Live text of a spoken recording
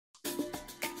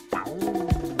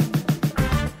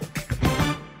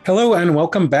Hello and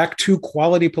welcome back to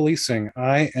Quality Policing.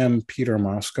 I am Peter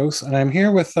Moskos, and I'm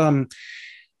here with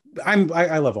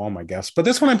I love all my guests, but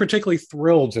this one I'm particularly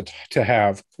thrilled to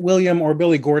have William or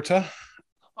Billy Gorta.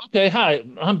 Okay, hi.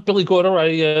 I'm Billy Gorta.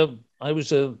 I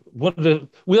was one of the.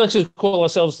 We like to call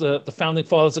ourselves the founding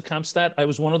fathers of compstat. I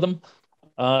was one of them.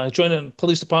 I joined the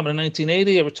police department in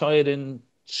 1980. I retired in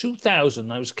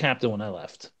 2000. I was a captain when I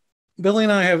left. Billy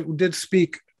and I have did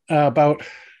speak about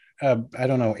I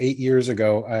don't know 8 years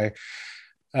ago.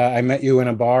 I met you in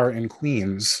a bar in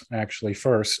Queens actually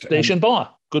first, and Station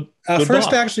bar, good bar.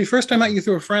 first I met you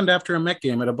through a friend after a Met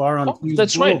game at a bar on Oh, Queens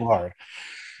that's right. Boulevard.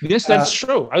 Yes, Uh, that's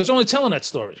true. I was only telling that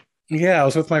story. yeah, I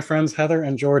was with my friends Heather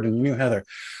and Jordan. You knew Heather.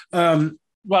 Um,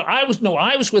 Well, I was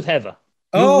with Heather.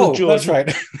 You were with oh, that's Jordan,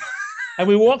 right. and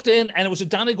we walked in, and it was a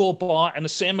Donegal bar, and the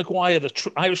Sam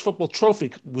McGuire, Irish football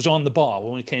trophy, was on the bar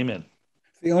when we came in.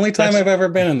 The only time That's I've ever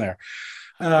been in there.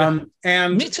 Um,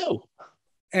 and Me too.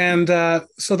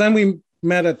 so then we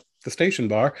met at the station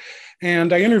bar,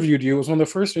 and I interviewed you. It was one of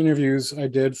the first interviews I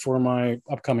did for my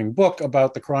upcoming book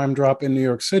about the crime drop in New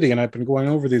York City. And I've been going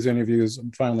over these interviews.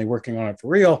 I'm finally working on it for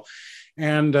real,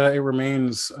 and it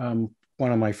remains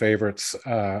one of my favorites.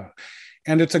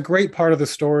 And it's a great part of the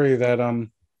story that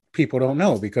people don't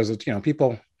know because it's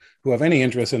people who have any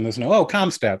interest in this know, oh,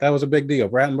 Comstat, that was a big deal.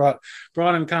 Bratton brought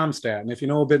in Comstat. And if you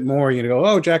know a bit more, you go,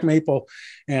 oh, Jack Maple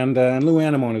and Lou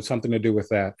Anemone had something to do with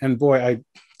that. And boy,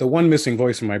 the one missing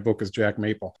voice in my book is Jack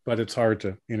Maple, but it's hard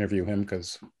to interview him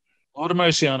because. Lord of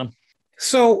mercy on him.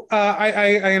 So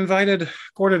I invited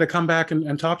Gorda to come back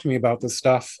and talk to me about this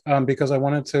stuff because I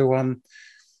wanted to,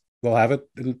 we'll have it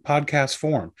in podcast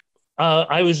form.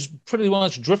 I was pretty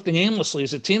much drifting aimlessly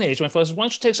as a teenager. My father said, "Why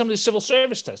don't you take some of these civil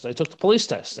service tests?" I took the police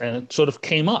test, and it sort of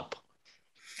came up.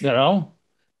 You know,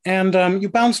 And you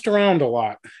bounced around a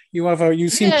lot. You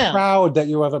seem yeah, proud that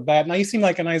you have a bad. Now you seem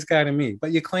like a nice guy to me,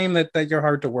 but you claim that you're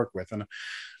hard to work with, and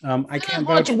I I'm can't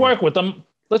hard vouch to for it. work with.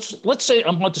 Let's say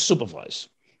I'm hard to supervise.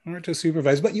 Hard to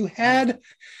supervise, but you had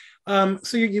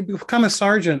so you become a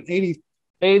sergeant 80.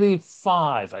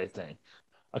 85, I think.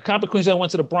 A cop at Queens. I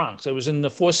went to the Bronx. I was in the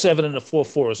 4-7 and the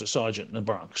 4-4 as a sergeant in the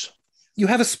Bronx. You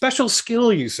have a special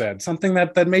skill. You said something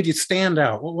that made you stand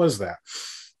out. What was that?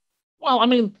 Well, I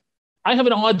mean, I have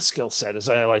an odd skill set, as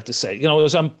I like to say.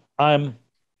 As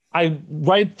I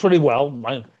write pretty well.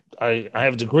 I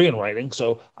have a degree in writing,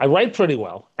 so I write pretty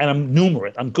well, and I'm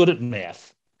numerate. I'm good at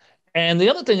math. And the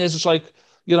other thing is, it's like,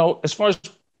 as far as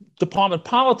department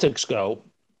politics go,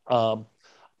 um,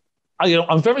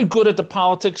 I'm very good at the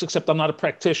politics, except I'm not a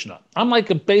practitioner. I'm like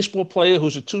a baseball player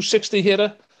who's a 260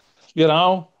 hitter,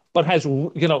 but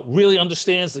really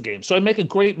understands the game. So I make a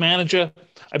great manager.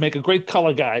 I make a great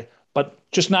color guy, but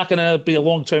just not going to be a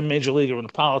long-term major leaguer in a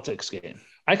politics game.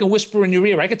 I can whisper in your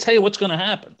ear. I can tell you what's going to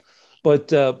happen,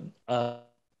 but I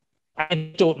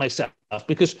do it myself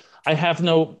because I have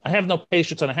no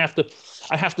patience, and I have to.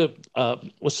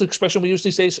 What's the expression we use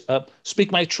these days?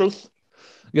 Speak my truth.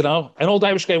 An old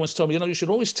Irish guy once told me, you should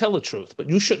always tell the truth, but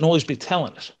you shouldn't always be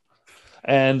telling it.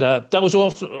 And that was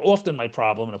often my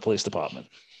problem in a police department.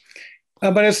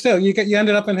 But it's still you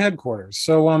ended up in headquarters.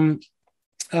 So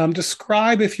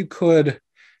describe if you could,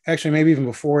 actually maybe even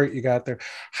before you got there,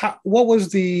 what was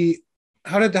the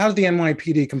how did the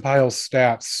NYPD compile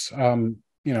stats?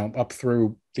 Up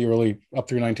through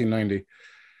 1990.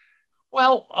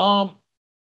 Well,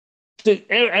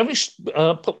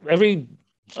 every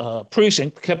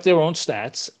precinct kept their own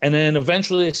stats, and then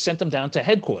eventually they sent them down to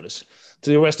headquarters, to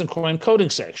the arrest and crime coding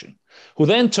section, who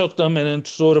then took them and then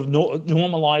sort of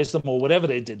normalized them or whatever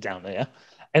they did down there,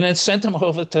 and then sent them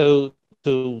over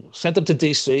sent them to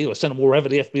DC or sent them wherever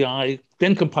the FBI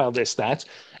then compiled their stats.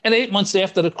 And 8 months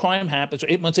after the crime happens, or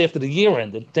 8 months after the year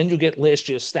ended, then you get last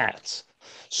year's stats.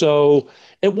 So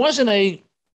it wasn't a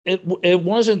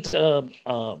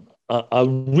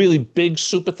really big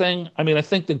super thing. I mean, I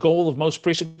think the goal of most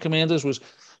precinct commanders was,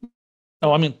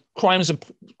 no, I mean, crime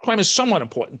is somewhat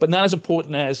important, but not as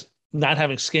important as not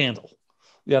having scandal.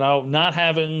 Not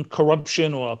having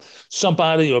corruption or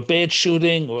somebody or bad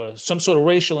shooting or some sort of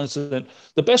racial incident.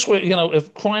 The best way,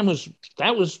 if crime was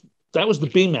that was the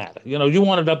B matter. You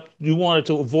wanted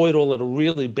to avoid all of the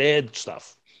really bad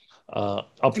stuff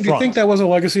up Do you think front. that was a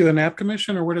legacy of the Knapp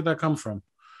Commission, or where did that come from?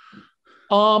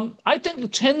 I think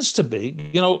it tends to be.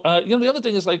 The other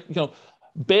thing is, like,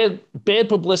 bad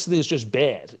publicity is just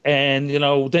bad, and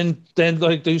then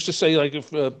like they used to say, like,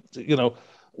 if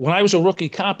when I was a rookie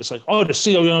cop, it's like, oh, the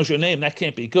CO knows your name, that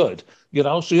can't be good.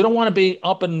 So you don't want to be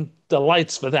up in the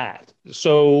lights for that.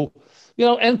 So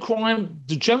and crime,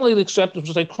 generally the acceptance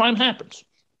was like crime happens.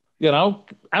 You know,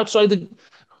 outside the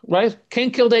right,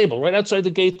 Cain killed Abel right outside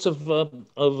the gates of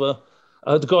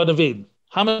the Garden of Eden,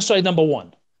 homicide number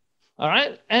one. All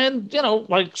right. And,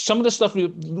 like some of the stuff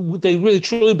they really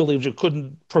truly believed you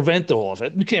couldn't prevent all of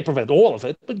it. You can't prevent all of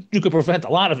it, but you could prevent a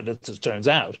lot of it, as it turns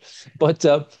out. But,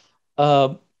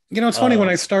 it's funny, when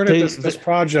I started they, this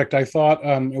project, I thought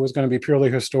it was going to be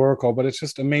purely historical, but it's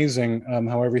just amazing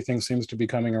how everything seems to be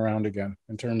coming around again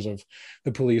in terms of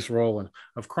the police role and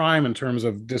of crime, in terms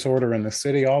of disorder in the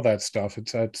city, all that stuff.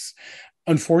 It's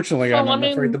unfortunately, I'm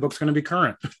afraid the book's going to be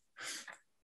current.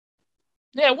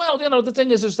 Yeah, well, the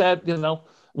thing is that,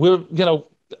 we're,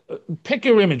 pick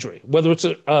your imagery, whether it's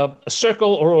a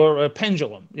circle or a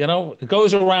pendulum, it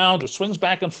goes around or swings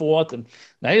back and forth, and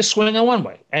now you're swinging one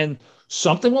way, and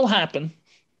something will happen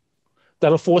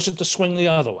that'll force it to swing the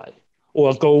other way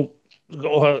or go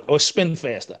or spin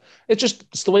faster.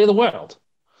 It's the way of the world.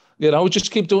 We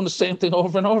just keep doing the same thing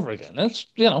over and over again.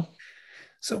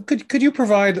 So could you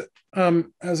provide,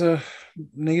 as a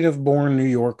native-born New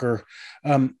Yorker,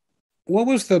 what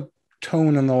was the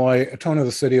tone of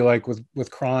the city like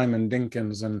with crime and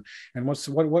Dinkins, and what's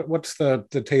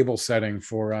the table setting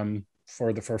for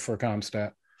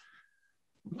compstat?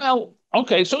 Well,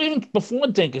 okay, so even before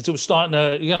Dinkins, it was starting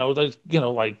to,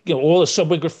 all the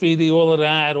subway graffiti, all of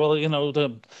that, all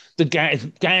the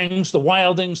gangs, the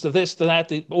wildings, the this, the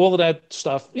that, all of that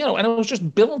stuff, and it was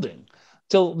just building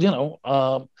till,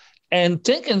 and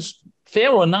Dinkins,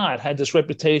 fair or not, had this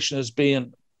reputation as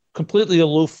being completely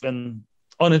aloof and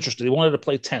uninterested. He wanted to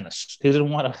play tennis. He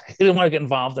didn't want to get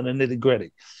involved in the nitty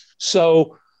gritty.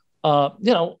 So,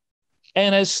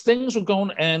 and as things were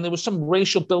going, and there was some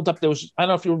racial buildup. I don't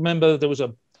know if you remember, there was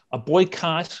a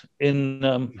boycott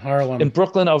in Harlem, in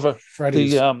Brooklyn over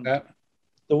Freddy's. The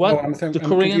what? Oh, I'm the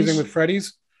Koreans? confusing with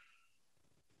Freddy's.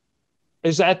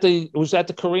 Was that the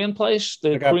Korean place?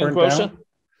 The Korean grocer?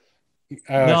 No,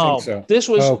 I think so.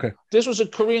 This was a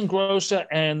Korean grocer,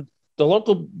 and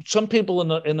some people in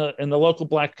the local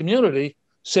black community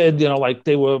said,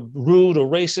 they were rude or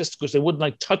racist because they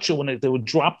wouldn't touch you when they would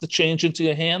drop the change into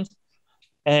your hand.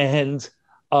 And,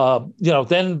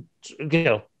 then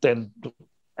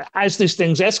as these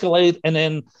things escalate, and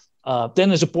then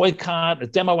there's a boycott, a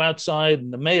demo outside,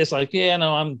 and the mayor's like, yeah,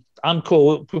 no, I'm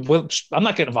cool. I'm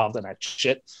not getting involved in that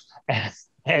shit.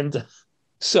 And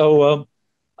so,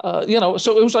 so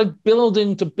it was like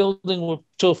building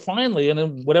till finally, and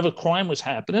then whatever crime was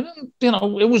happening,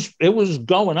 it was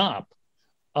going up,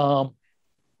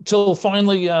 till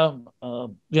finally, one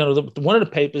of the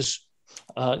papers,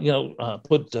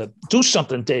 put "Do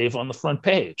Something, Dave" on the front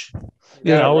page. Right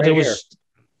there was,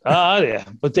 yeah,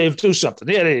 but Dave, do something.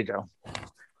 Yeah, there you go.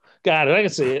 Got it. I can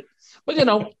see it. But and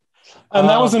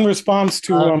that was in response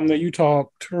to the Utah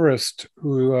tourist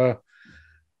who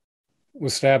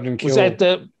was stabbed and killed.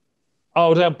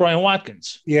 Was that Brian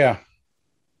Watkins? Yeah.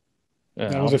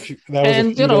 That was a few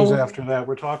days after that.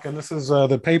 We're talking, this is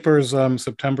the paper's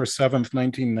September 7th,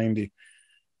 1990.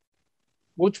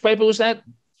 Which paper was that?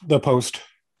 The Post.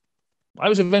 I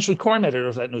was eventually crime editor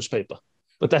of that newspaper,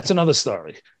 but that's another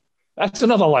story. That's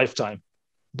another lifetime.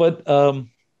 But, and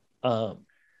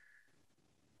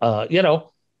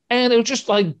it was just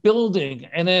like building.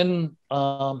 And then,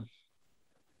 was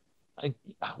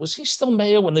he still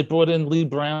mayor when they brought in Lee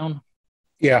Brown?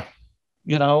 Yeah.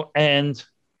 And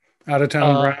Out of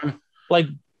Town Brown. Like,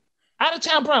 Out of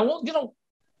Town Brown. Well,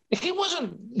 he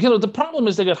wasn't, the problem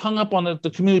is they got hung up on the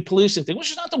community policing thing,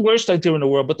 which is not the worst idea in the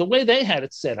world, but the way they had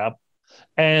it set up.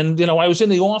 And, I was in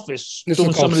the office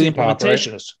doing some of the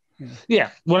implementations. Right? Yeah,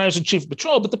 when I was in chief of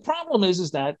patrol. But the problem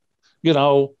is that,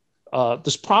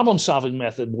 this problem solving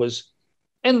method was,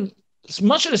 and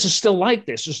much of this is still like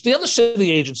this. It's the other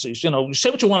city agencies, you say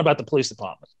what you want about the police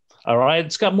department. All right.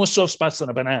 It's got more soft spots than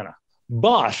a banana.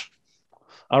 But,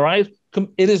 all right,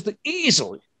 it is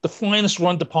easily the finest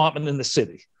run department in the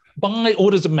city by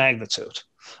orders of magnitude.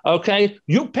 Okay.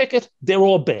 You pick it, they're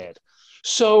all bad.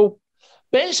 So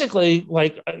basically,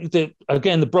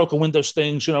 the broken windows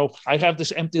things, I have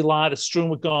this empty lot, it's strewn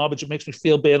with garbage. It makes me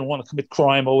feel bad and want to commit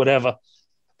crime or whatever.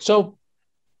 So,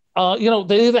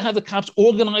 they either have the cops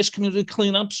organize community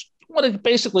cleanups, or they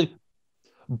basically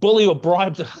bully or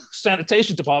bribe the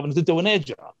sanitation department to doing their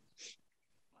job.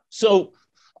 So,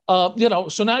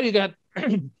 so now you got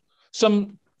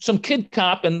some kid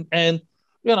cop and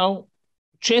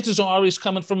chances are he's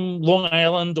coming from Long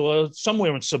Island or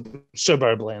somewhere in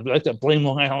suburb land. We like to blame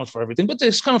Long Island for everything, but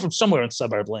he's coming from somewhere in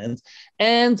suburb land.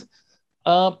 And,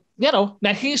 now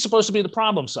he's supposed to be the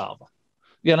problem solver,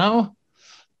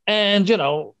 and,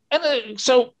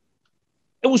 so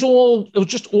it was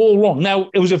just all wrong.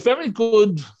 Now, it was a very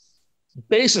good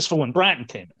basis for when Bratton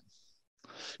came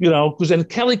in, because then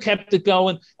Kelly kept it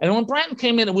going. And when Bratton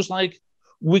came in, it was like,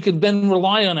 we could then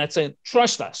rely on that, saying,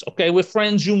 trust us. Okay, we're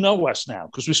friends. You know us now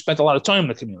because we spent a lot of time in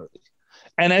the community.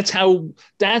 And that's how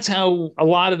a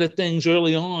lot of the things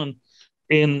early on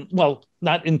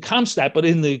not in compstat, but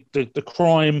in the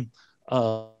crime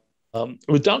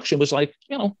reduction was like,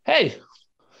 hey,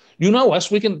 you know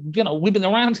us. We can, we've been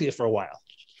around here for a while.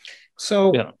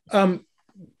 So,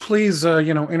 please,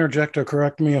 interject or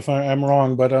correct me if I'm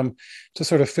wrong, but to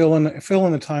sort of fill in the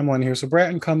timeline here. So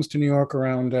Bratton comes to New York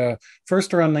around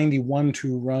 91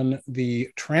 to run the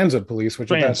transit police,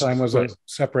 which at that time was a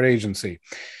separate agency.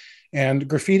 And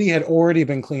graffiti had already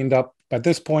been cleaned up. At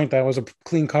this point, that was a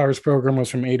Clean Cars program, was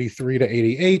from 83 to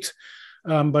 88.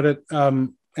 And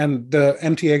the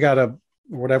MTA got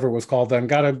whatever it was called then,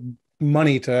 got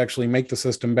money to actually make the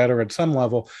system better at some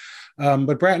level.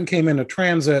 But Bratton came into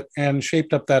transit and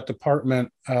shaped up that department,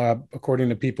 according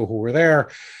to people who were there,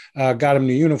 got him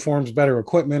new uniforms, better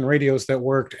equipment, radios that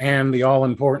worked, and the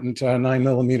all-important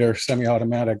 9mm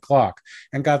semi-automatic clock,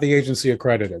 and got the agency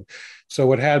accredited.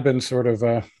 So it had been sort of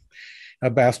a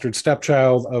bastard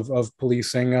stepchild of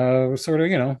policing, sort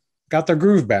of, got their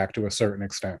groove back to a certain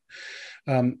extent.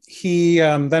 He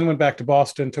then went back to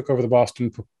Boston, took over the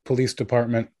Boston Police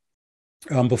Department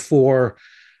before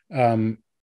Giuliani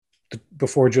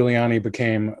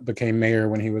became mayor,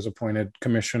 when he was appointed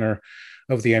commissioner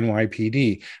of the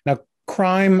NYPD. Now,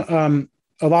 crime,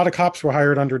 a lot of cops were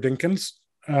hired under Dinkins,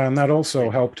 and that also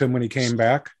helped him when he came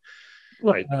back.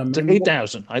 Right.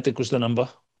 8,000, I think, was the number.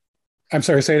 I'm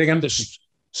sorry, say it again.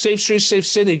 Safe Street, Safe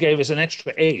City gave us an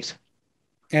extra 8.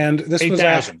 And this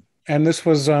 8,000. This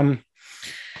was I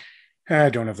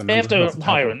don't have the number. After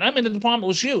hiring. I mean, the department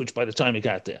was huge by the time he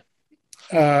got there.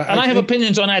 And I have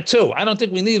opinions on that too. I don't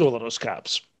think we need all of those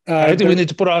cops. I think we need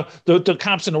to put the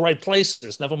cops in the right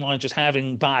places. Never mind just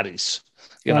having bodies,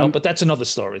 but that's another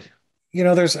story.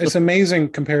 It's amazing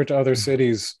compared to other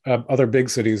cities, other big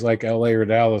cities like LA or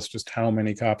Dallas, just how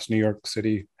many cops New York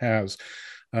City has.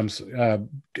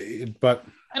 But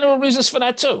I know reasons for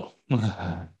that too.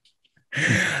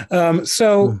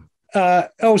 So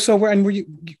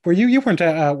were you weren't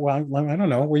well, I don't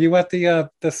know, were you at the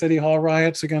City Hall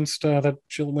riots against the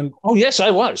children? Oh yes,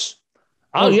 I was.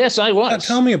 Yes, I was.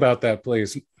 Tell me about that,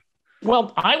 please.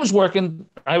 Well, I was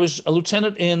a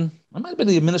lieutenant I might have been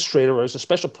the administrator, or as a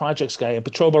special projects guy in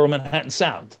Patrol Borough Manhattan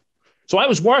South. So I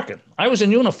was working. I was in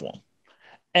uniform.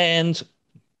 And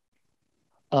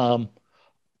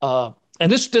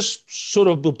this sort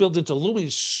of built into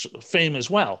Louis' fame as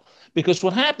well, because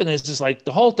what happened is like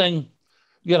the whole thing,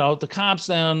 the cops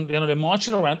down, they're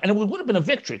marching around, and it would have been a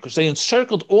victory because they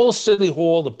encircled all City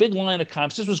Hall, the big line of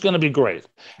cops. This was going to be great.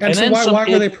 And so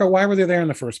why were they there in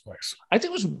the first place? I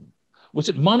think was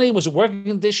it money? Was it working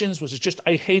conditions? Was it just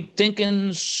I hate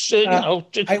Dinkins? It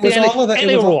was all of that.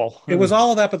 It was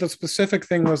all of that, but the specific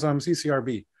thing was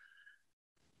CCRB.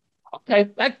 Okay,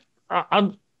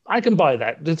 I can buy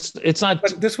that. It's not.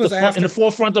 But this was in the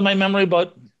forefront of my memory,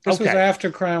 but this was after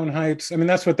Crown Heights. I mean,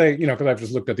 that's what they, because I've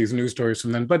just looked at these news stories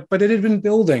from then. But it had been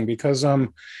building because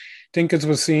Dinkins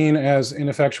was seen as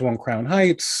ineffectual in Crown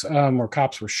Heights, where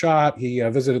cops were shot. He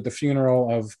visited the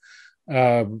funeral of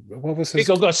what was his?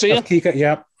 Kiko Garcia. Kika,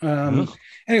 yep.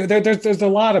 Anyway, there's a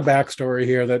lot of backstory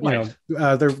here that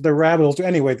they're rabbles.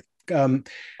 Anyway.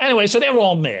 Anyway, so they were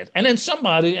all mad, and then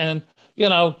somebody, and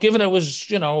given it was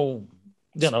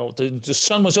the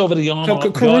sun was over the arm.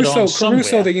 So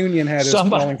Caruso, the union head, is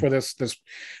calling for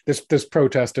this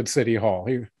protest at City Hall.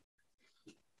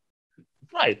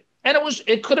 Right, and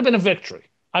it could have been a victory.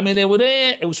 I mean, they were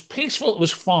there. It was peaceful. It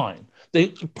was fine. They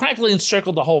practically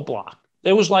encircled the whole block.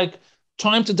 It was like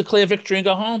time to declare victory and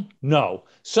go home. No,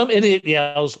 some idiot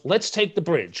yells, "Let's take the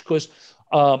bridge," because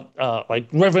like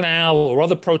Reverend Al or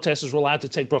other protesters were allowed to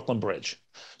take Brooklyn Bridge.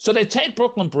 So they take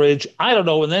Brooklyn Bridge. I don't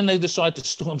know, and then they decide to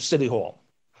storm City Hall.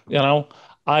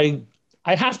 I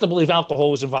have to believe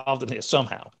alcohol was involved in here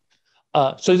somehow.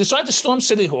 So they decided to storm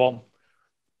City Hall.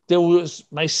 There was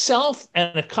myself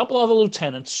and a couple other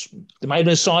lieutenants. There might have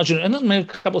been a sergeant, and then maybe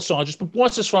a couple of sergeants, but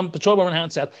bosses from Patrol Borough Manhattan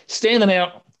South, standing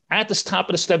there at the top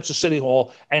of the steps of City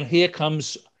Hall, and here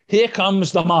comes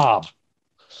the mob.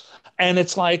 And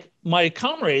it's like my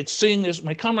comrades seeing this,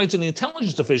 my comrades in the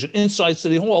intelligence division inside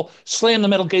City Hall slam the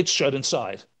metal gates shut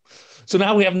inside. So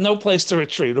now we have no place to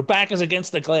retreat. Our back is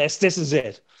against the glass. This is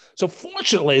it. So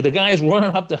fortunately, the guys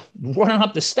running up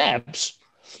the steps,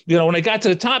 when they got to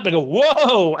the top, they go,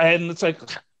 whoa. And it's like,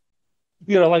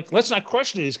 let's not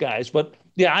crush these guys. But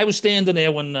yeah, I was standing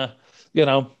there when, I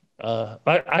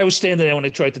was standing there when they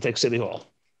tried to take City Hall.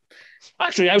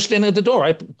 Actually, I was standing at the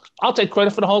door. I'll take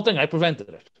credit for the whole thing. I prevented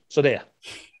it. So there.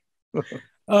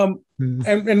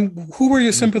 And who were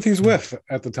your sympathies with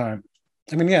at the time?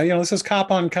 I mean, yeah, this is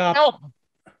cop on cop. No,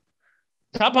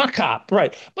 cop on cop,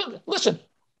 right? But listen,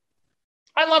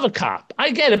 I love a cop.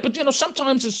 I get it, but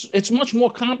sometimes it's much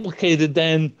more complicated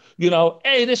than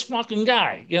hey, this fucking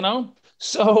guy.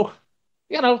 So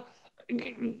you know,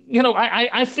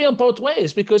 I feel both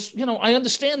ways because I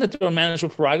understand that there are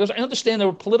management prerogatives. I understand there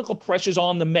are political pressures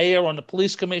on the mayor, on the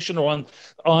police commissioner, on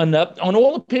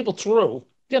all the people through.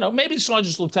 Maybe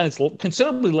sergeants, lieutenants,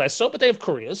 considerably less so, but they have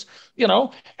careers.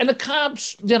 And the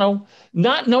cops,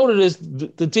 not noted as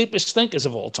the deepest thinkers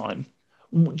of all time.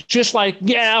 Just like,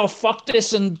 yeah, fuck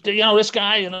this, and this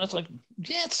guy, it's like,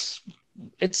 yeah,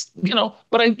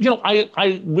 but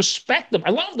I respect them. I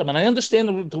love them, and I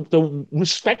understand the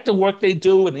respect the work they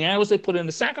do and the hours they put in,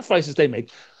 the sacrifices they make.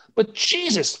 But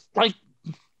Jesus, like,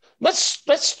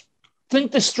 let's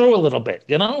think this through a little bit,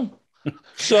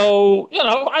 So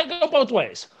I go both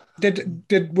ways.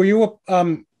 Were you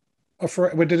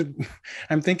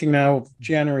I'm thinking now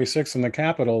January 6th in the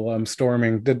Capitol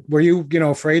storming. Were you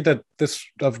afraid that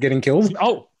of getting killed?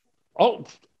 Oh,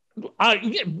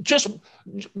 just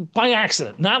by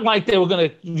accident. Not like they were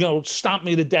going to stomp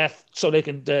me to death so they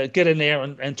could get in there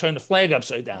and turn the flag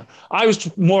upside down. I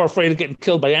was more afraid of getting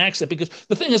killed by accident because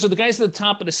the thing is, the guys at the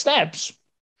top of the steps,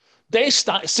 they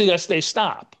see us, they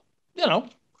stop.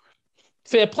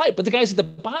 Fair play. But the guys at the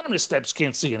bottom of the steps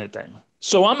can't see anything.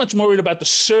 So I'm much more worried about the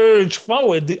surge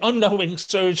forward, the unknowing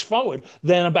surge forward,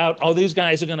 than about, these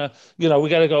guys are going to, we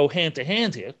got to go hand to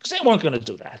hand here. Because they weren't going to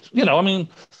do that. They're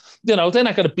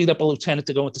not going to beat up a lieutenant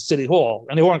to go into City Hall.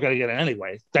 And they weren't going to get it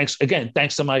anyway. Thanks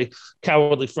to my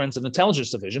cowardly friends in the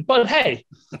intelligence division. But hey,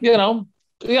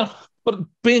 but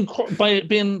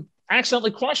being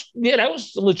accidentally crushed, that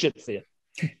was a legit fear.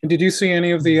 And did you see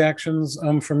any of the actions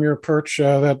from your perch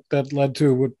that led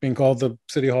to what being called the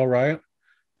City Hall riot?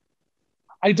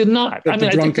 I did not. I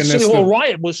think the City Hall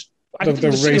riot was. I think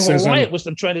the City Hall riot was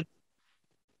them trying to.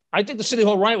 I think the City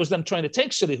Hall riot was them trying to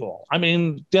take City Hall.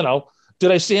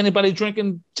 Did I see anybody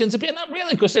drinking tins of beer? Not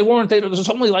really, because they weren't. It was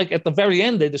only like at the very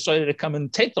end they decided to come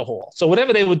and take the hall. So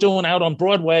whatever they were doing out on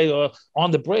Broadway or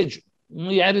on the bridge,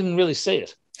 I didn't really see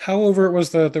it. How overt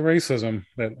was the racism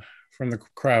that from the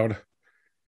crowd?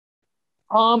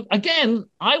 Again,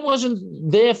 I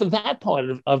wasn't there for that part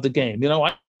of the game.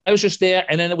 I was just there,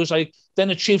 and then it was like, then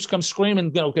the Chiefs come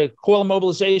screaming, call a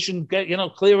mobilization,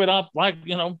 clear it up, but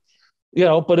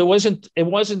it wasn't. It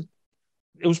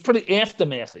was pretty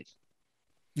aftermathy.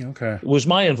 Okay, it was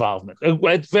my involvement at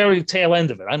the very tail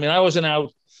end of it. I wasn't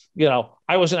out.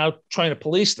 I wasn't out trying to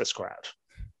police this crowd.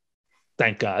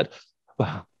 Thank God.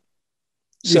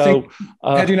 So,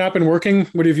 had you not been working,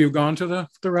 would have you gone to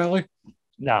the rally?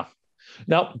 No,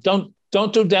 don't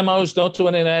do demos. Don't do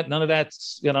any of that. None of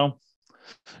that's,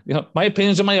 my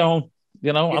opinions are my own.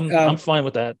 I'm fine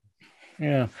with that.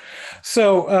 Yeah.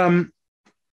 So,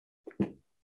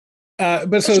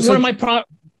 but so one of my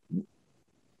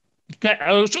that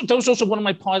was also one of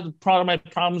my part of my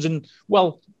problems in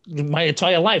my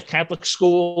entire life. Catholic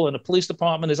school and the police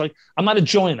department is like, I'm not a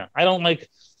joiner. I don't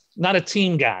not a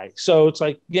team guy. So it's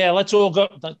like, yeah, let's all go.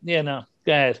 Yeah, no,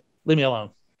 go ahead, leave me alone.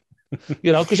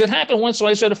 Because it happened once. So I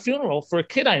was at a funeral for a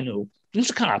kid I knew. He was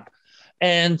a cop,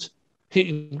 and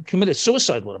he committed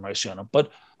suicide with a mercy on him.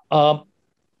 But but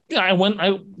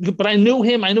I knew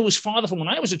him. I knew his father from when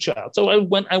I was a child. So I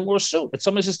wore a suit. And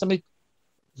somebody says to me,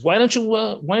 why don't you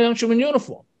in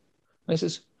uniform? And I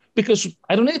says, because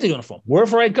I don't need the uniform.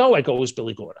 Wherever I go as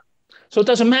Billy Gorta. So it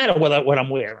doesn't matter what I'm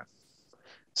wearing.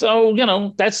 So,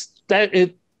 that's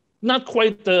not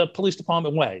quite the police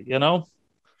department way,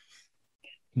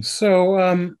 So,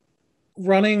 and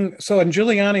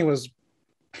Giuliani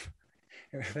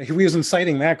he was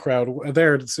inciting that crowd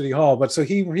there at City Hall, but so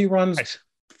he runs. Nice.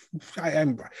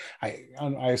 I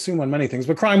assume on many things,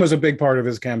 but crime was a big part of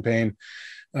his campaign,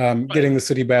 getting the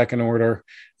city back in order.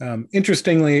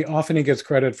 Interestingly, often he gets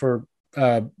credit for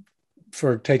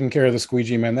taking care of the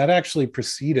squeegee men. That actually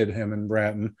preceded him in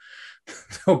Bratton.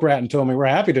 So Bratton told me, we're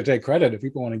happy to take credit if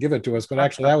people want to give it to us, but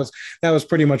actually that was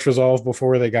pretty much resolved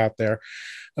before they got there.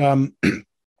 Bratton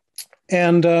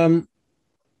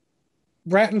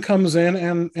comes in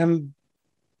and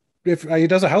if he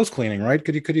does a house cleaning, right?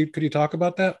 Could you talk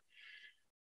about that?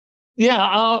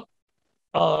 Yeah.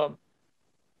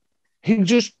 He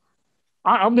just,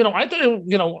 I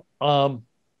thought,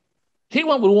 he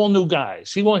went with all new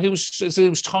guys. He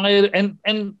was tired, and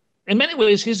in many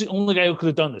ways, he's the only guy who could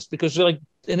have done this because, like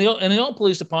in the old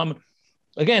police department,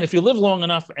 again, if you live long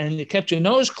enough and you kept your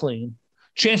nose clean,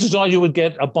 chances are you would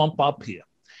get a bump up here.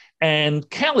 And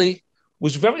Kelly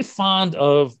was very fond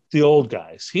of the old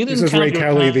guys. He didn't. This is Ray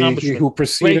Kelly, who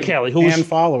preceded Ray Kelly, and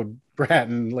followed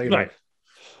Bratton later. Right.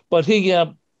 But he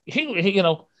he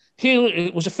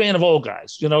was a fan of old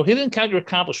guys. He didn't count your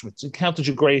accomplishments; he counted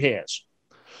your gray hairs.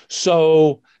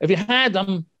 So if you had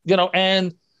them,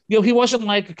 and he wasn't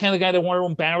like the kind of guy that wanted to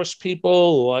embarrass people,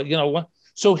 or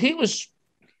so he was,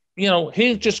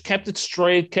 he just kept it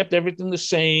straight, kept everything the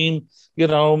same.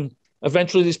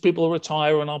 Eventually these people will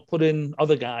retire, and I'll put in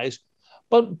other guys.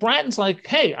 But Bratton's like,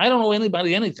 hey, I don't know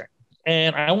anybody anything,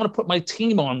 and I want to put my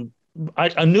team on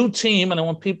a new team, and I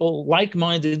want people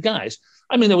like-minded guys.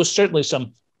 I mean, there was certainly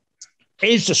some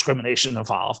age discrimination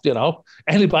involved.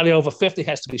 Anybody over 50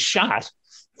 has to be shot.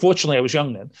 Fortunately, I was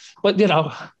young then, but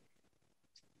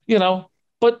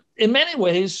but in many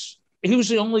ways, he was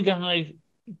the only guy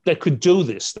that could do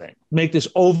this thing, make this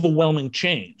overwhelming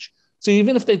change. So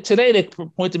even if today they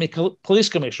point to me police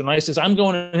commissioner, and I says, I'm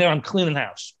going in here, I'm cleaning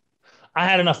house. I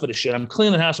had enough of this shit. I'm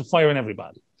cleaning house and firing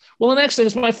everybody. Well, the next thing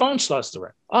is my phone starts to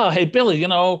ring. Oh, hey, Billy,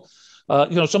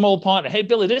 some old partner. Hey,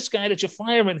 Billy, this guy that you're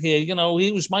firing here,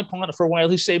 he was my partner for a while.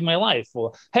 He saved my life.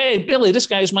 Or, hey, Billy, this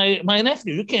guy's my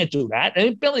nephew. You can't do that.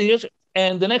 Hey, Billy,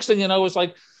 and the next thing you know is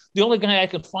like, the only guy I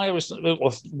can fire is,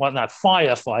 well, not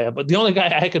fire, but the only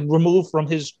guy I can remove from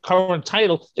his current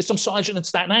title is some sergeant in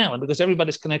Staten Island, because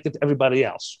everybody's connected to everybody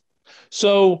else.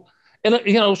 So, the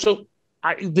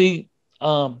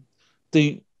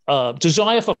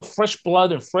desire for fresh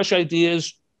blood and fresh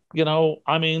ideas,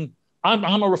 I mean,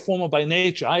 I'm a reformer by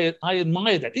nature. I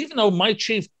admire that. Even though my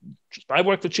chief, I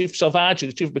worked for Chief Salvaggi,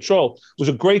 the chief of patrol, was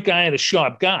a great guy and a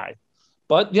sharp guy.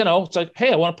 But, it's like,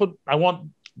 hey, I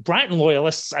want Bratton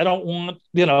loyalists. I don't want,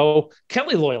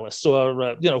 Kelly loyalists,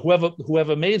 or,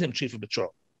 whoever made him chief of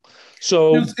patrol.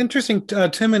 So it's interesting.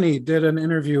 Timoney did an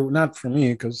interview, not for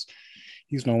me, because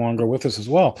he's no longer with us as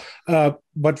well,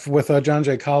 but with John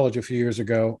Jay College a few years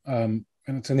ago, and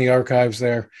it's in the archives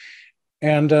there.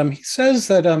 And he says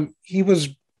that he was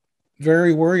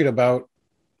very worried about,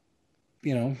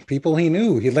 people he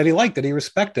knew, that he liked, that he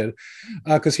respected,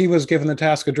 because he was given the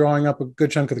task of drawing up a good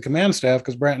chunk of the command staff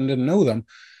because Bratton didn't know them.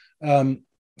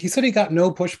 He said he got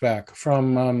no pushback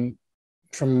from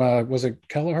was it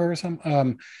Kelleher or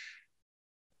something?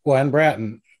 And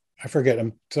Bratton, I forget.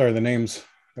 I'm sorry, the names.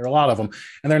 There are a lot of them.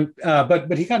 And then,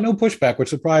 but he got no pushback, which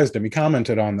surprised him. He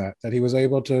commented on that he was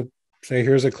able to say,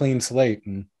 "Here's a clean slate."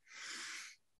 And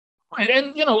I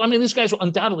mean, these guys were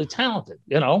undoubtedly talented.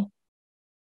 It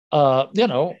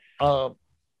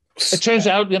turns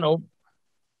out,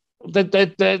 that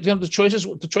the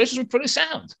choices were pretty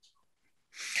sound.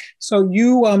 So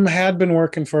you had been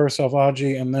working for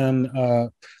Salvaggi, and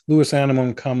then Louis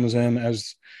Anemone comes in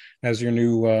as your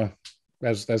new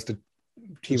as the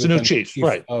new chief,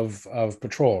 right, of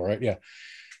patrol, right? Yeah,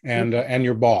 and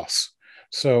your boss.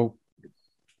 So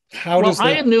how does that...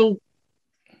 I knew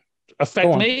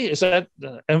affect me? Is that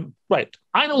right?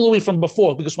 I know Louis from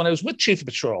before, because when I was with Chief of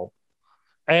Patrol,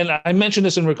 and I mentioned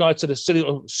this in regards to the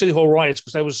city hall riots,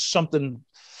 because that was something,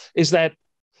 is that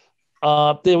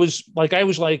there was like, I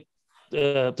was like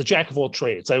the jack of all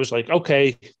trades. I was like,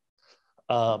 okay,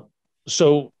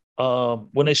 so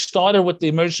when they started with the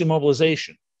emergency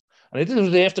mobilization, and I did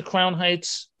it after Crown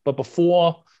Heights, but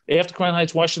after Crown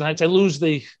Heights, Washington Heights, I lose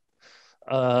the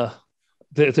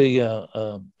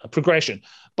progression.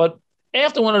 But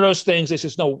after one of those things, they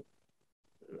says no,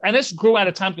 and this grew out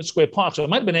of Tompkins Square Park, so it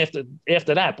might have been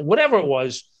after that, but whatever it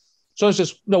was. So it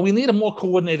says, no, we need a more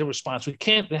coordinated response. It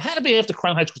had to be after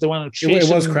Crown Heights, because they wanted to chase.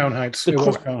 It was Crown Heights.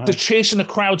 They're chasing the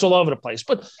crowds all over the place.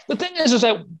 But the thing is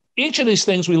that each of these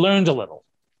things we learned a little.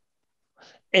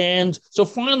 And so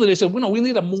finally they said, we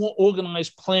need a more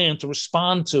organized plan to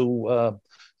respond to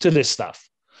this stuff.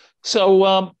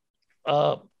 So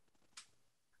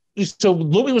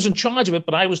Louis was in charge of it,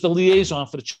 but I was the liaison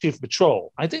for the chief of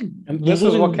patrol. I think, and this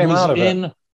is what came out of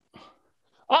it.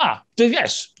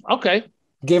 Yes, okay.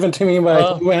 Given to me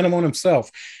by Lou Anemone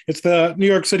himself. It's the New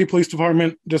York City Police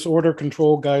Department Disorder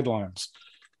Control Guidelines.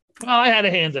 Well, I had a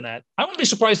hand in that. I wouldn't be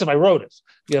surprised if I wrote it,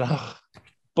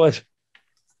 but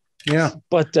yeah.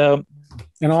 But and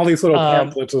all these little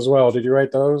pamphlets as well. Did you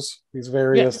write those? These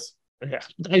various. Yeah,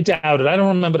 I doubt it. I don't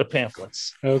remember the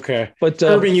pamphlets. Okay, but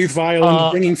curbing youth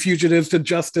violence, bringing fugitives to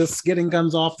justice, getting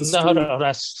guns off the street. No,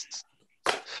 that's.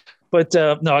 But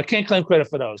no, I can't claim credit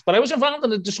for those. But I was involved in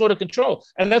the disorder control,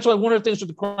 and that's why one of the things with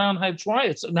the Crown Heights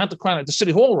riots, not the Crown Heights, the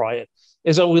City Hall riot,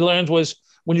 is that we learned was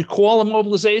when you call a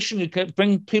mobilization, you can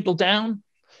bring people down.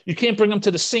 You can't bring them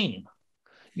to the scene.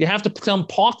 You have to put them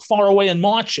park far away and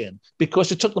march in,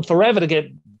 because it took them forever to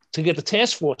get the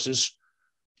task forces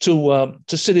to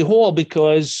City Hall,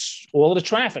 because all of the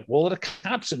traffic, all of the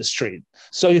cops in the street.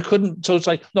 So you couldn't. So it's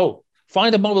like, no,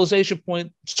 find a mobilization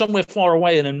point somewhere far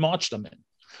away and then march them in.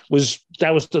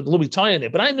 That was the Louis tie in there.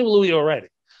 But I knew Louis already.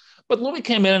 But Louis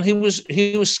came in and he was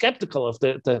skeptical of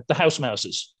the house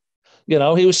mouses. You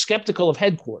know, he was skeptical of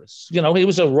headquarters. You know, he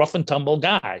was a rough and tumble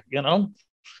guy, you know.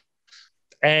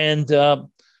 And,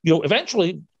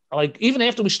 eventually, like even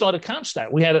after we started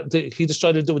compstat, he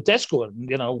decided to do a desk audit,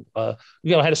 I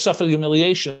had to suffer the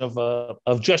humiliation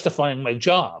of justifying my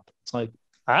job. It's like,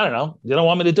 I don't know, you don't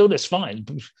want me to do this, fine.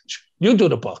 You do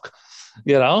the book,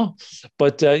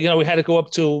 But, we had to go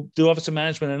up to the Office of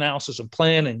Management Analysis and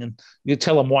Planning, and you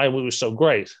tell them why we were so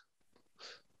great.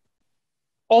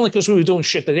 Only because we were doing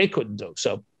shit that they couldn't do.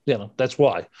 So, that's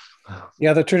why.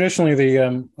 Yeah, traditionally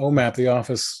the OMAP, the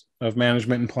Office of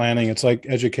Management and Planning, it's like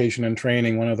education and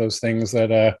training, one of those things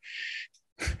that,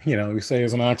 we say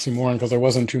is an oxymoron because there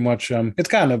wasn't too much. It's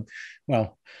kind of,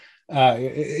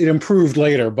 it improved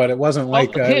later, but it wasn't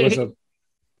like it was a.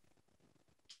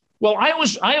 Well, I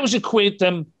always equate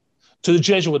them to the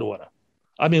Jesuit order.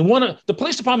 I mean, the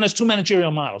police department has two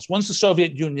managerial models. One's the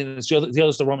Soviet Union, and the other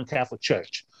is the Roman Catholic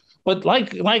Church. But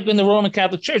like in the Roman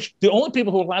Catholic Church, the only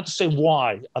people who are allowed to say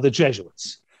why are the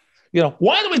Jesuits.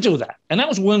 Why do we do that? And that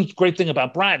was one great thing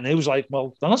about Bratton. He was like,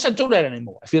 well, unless I do that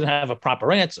anymore, if you didn't have a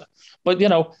proper answer. But,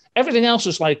 everything else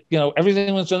is like,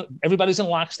 everybody's in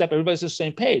lockstep, everybody's on the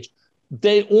same page.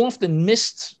 They often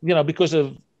missed, because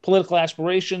of political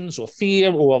aspirations or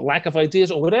fear or lack of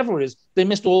ideas or whatever it is, they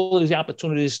missed all of these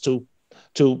opportunities to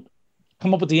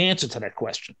come up with the answer to that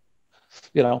question.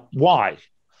 Why?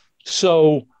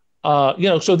 So,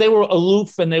 so they were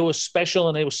aloof and they were special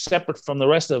and they were separate from the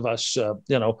rest of us,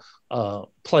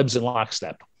 plebs in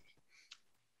lockstep.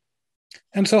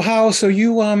 And so how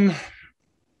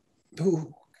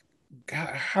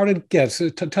did it get? So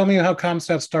tell me how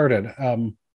compstat started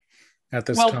at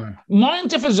this time. Mine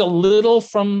differs a little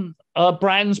from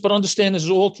Bratton's, but understand this is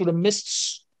all through the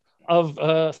mists of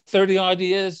 30 odd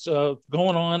years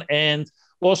going on, and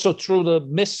also through the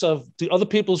mists of the other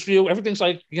people's view. Everything's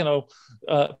like, the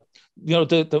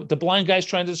blind guy's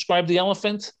trying to describe the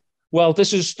elephant. Well,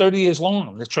 this is 30 years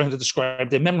long. They're trying to describe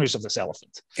their memories of this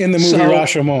elephant. In the movie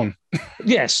Rashomon.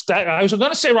 Yes, I was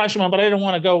going to say Rashomon, but I didn't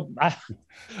want to go. I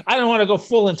don't want to go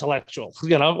full intellectual,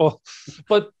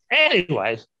 But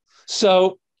anyway,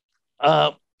 so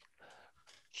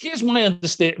here's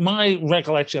my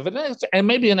recollection of it, and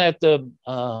maybe in that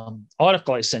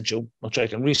article I sent you, which I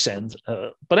can resend.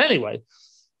 But anyway.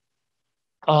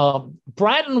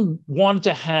 Bratton wanted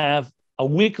to have a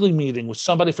weekly meeting with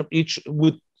somebody from a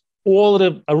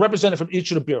representative from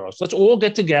each of the bureaus. Let's all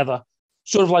get together,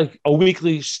 sort of like a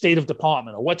weekly state of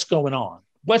department or what's going on,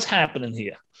 what's happening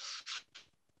here.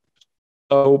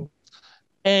 So,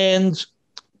 and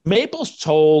Maples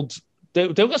told, they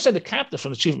were going to send a captain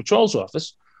from the Chief of Patrol's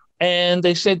office, and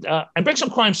they said, and bring some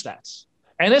crime stats.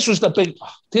 And this was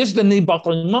here's the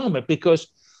knee-buckling moment, because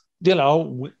the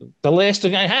last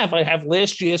thing I have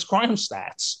last year's crime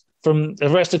stats from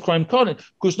arrested crime coding,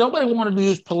 because nobody wanted to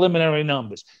use preliminary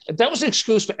numbers. That was the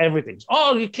excuse for everything.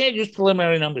 Oh, you can't use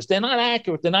preliminary numbers. They're not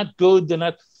accurate. They're not good.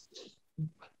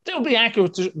 They'll be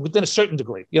accurate within a certain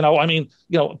degree.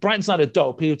 Bratton's not a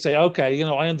dope. He would say, okay,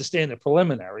 I understand the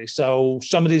preliminary. So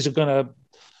some of these are going to,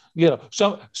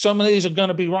 some of these are going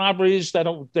to be robberies that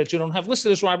you don't have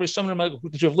listed as robberies. Some of them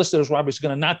that you have listed as robberies are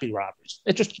going to not be robberies.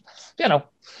 It just,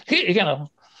 he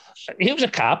was a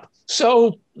cop.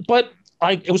 So, but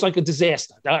it was like a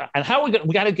disaster. And how we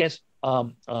got to get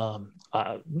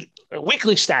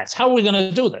weekly stats. How are we going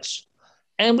to do this?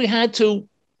 And we had to.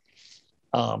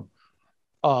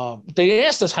 They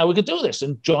asked us how we could do this,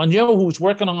 and John Yo, who was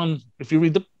working on, if you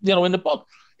read in the book,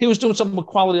 he was doing something with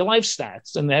quality of life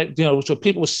stats, and that so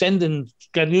people were sending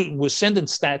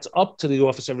stats up to the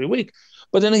office every week.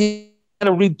 But then he had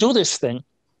to redo this thing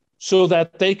so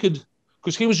that they could,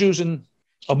 because he was using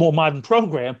a more modern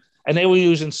program and they were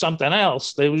using something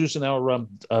else. They were using our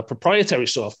proprietary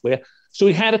software. So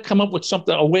he had to come up with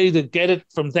a way to get it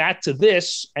from that to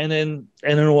this, and then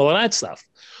all of that stuff.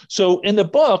 So in the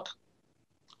book,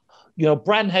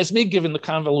 Bratton has me given the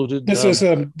convoluted. This is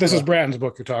Bratton's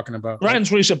book you're talking about.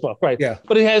 Bratton's recent book, right? Yeah.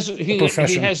 But he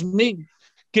has me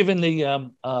given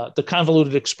the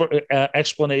convoluted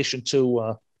explanation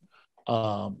to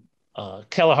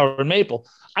Kelleher and Maple.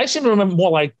 I seem to remember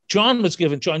more like John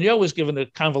Yo was given the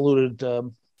convoluted,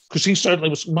 because he certainly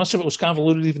was. Most of it was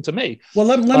convoluted even to me. Well,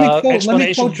 let me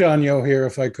quote John Yo here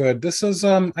if I could. This is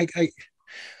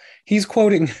he's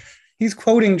quoting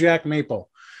Jack Maple.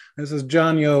 This is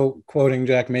John Yo quoting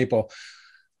Jack Maple.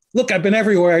 Look, I've been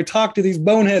everywhere. I talk to these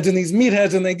boneheads and these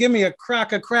meatheads, and they give me a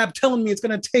crock of crap telling me it's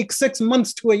going to take 6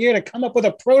 months to a year to come up with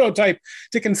a prototype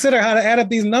to consider how to add up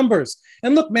these numbers.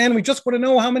 And look, man, we just want to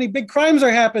know how many big crimes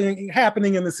are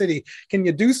happening in the city. Can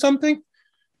you do something?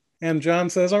 And John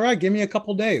says, all right, give me a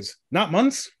couple days. Not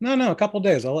months. No, a couple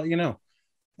days. I'll let you know.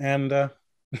 And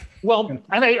Well,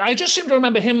 and I just seem to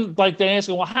remember him like they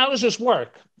asking, well, how does this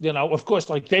work? You know, of course,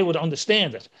 like they would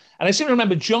understand it. And I seem to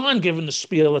remember John giving the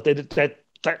spiel that they did,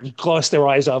 that glossed their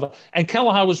eyes over. And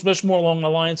Kelleher was much more along the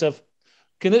lines of,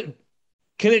 can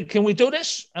we do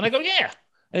this? And I go, yeah.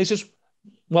 And he says,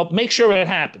 well, make sure it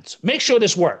happens. Make sure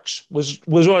this works.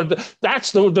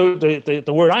 That's the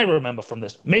word I remember from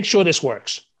this. Make sure this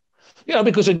works. You know,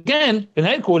 because again, in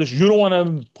headquarters, you don't want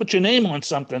to put your name on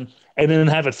something and then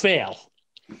have it fail.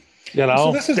 You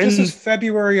know, so this is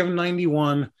February of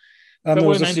 '91.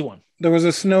 February '91. There was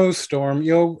a snowstorm.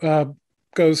 Yo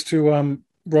goes to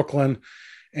Brooklyn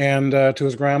and to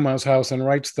his grandma's house and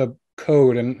writes the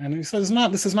code, and he says,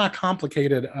 this is not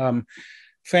complicated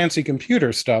fancy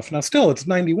computer stuff. Now, still, it's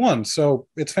 '91, so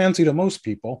it's fancy to most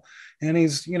people. And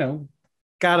he's,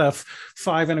 got a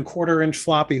 5 1/4 inch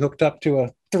floppy hooked up to a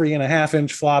 3 1/2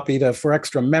 inch floppy for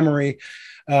extra memory.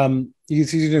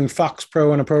 He's using Fox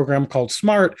Pro in a program called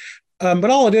Smart.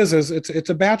 But all it is it's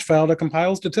a batch file to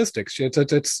compile statistics.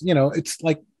 It's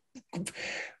like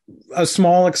a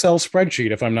small Excel spreadsheet,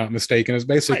 if I'm not mistaken, is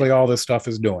basically all this stuff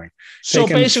is doing. So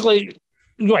basically,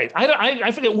 right.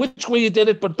 I forget which way you did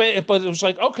it, but it was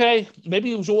like, okay,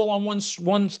 maybe it was all on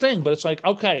one thing, but it's like,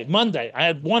 okay, Monday I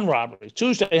had 1 robbery,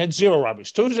 Tuesday I had 0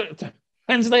 robberies,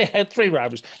 Wednesday I had 3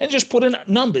 robberies, and just put in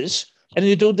numbers, and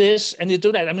you do this and you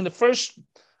do that. I mean, the first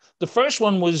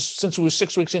one was, since it was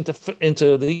 6 weeks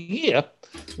into the year,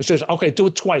 it says, okay, do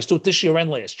it twice, do it this year and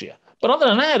last year. But other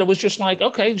than that, it was just like,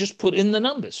 okay, just put in the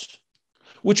numbers,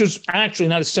 which was actually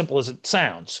not as simple as it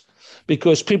sounds,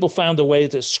 because people found a way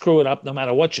to screw it up no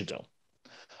matter what you do.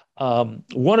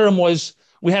 One of them was,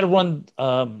 we had to run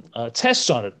tests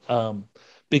on it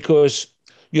because,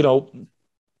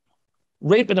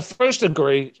 rape in the first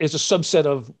degree is a subset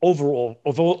of overall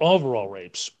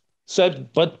rapes.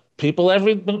 But people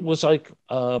was like,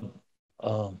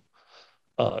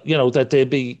 that there'd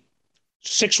be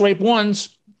 6 rape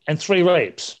ones and 3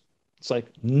 rapes. It's like,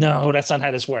 no, that's not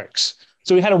how this works.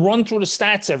 So we had to run through the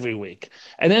stats every week.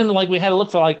 And then we had to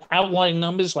look for outlying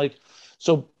numbers.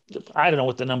 So I don't know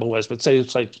what the number was, but say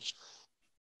it's like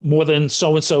more than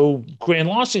so-and-so grand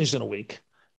larcenies in a week.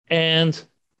 And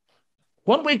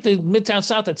one week, the Midtown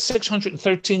South had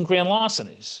 613 grand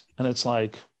larcenies. And it's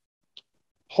like,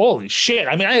 holy shit.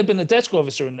 I mean, I had been a desk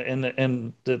officer in the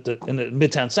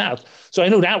Midtown South, so I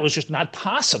knew that was just not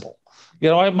possible.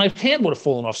 My hand would have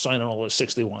fallen off signing all those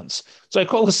 61s. So I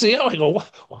called the CEO. I go,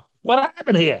 what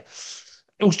happened here?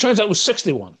 Turns out it was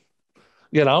 61.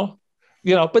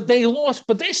 But they lost.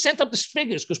 But they sent up the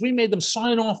figures because we made them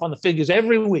sign off on the figures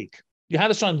every week. You had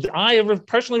to sign. I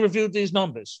personally reviewed these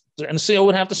numbers, and the CEO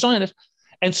would have to sign it.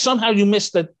 And somehow you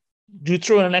missed that. You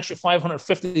threw in an extra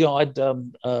 550 odd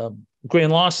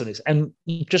grand larcenies and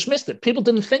just missed it. People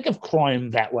didn't think of crime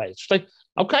that way. It's like,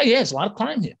 okay, yeah, there's a lot of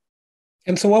crime here.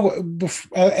 And so,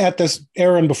 at this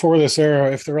era and before this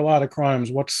era, if there are a lot of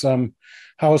crimes,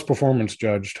 how is performance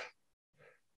judged?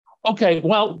 Okay,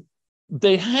 well,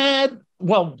 they had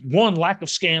 1, lack of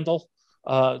scandal,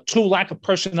 2, lack of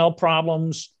personnel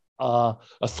problems,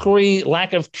 3,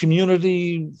 lack of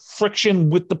community friction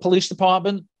with the police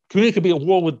department. Community could be at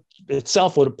war with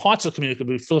itself, or the parts of the community could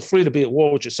be feel free to be at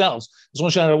war with yourselves, as long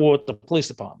as you're not at war with the police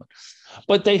department.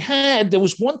 But there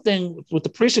was one thing with the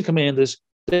precinct commanders,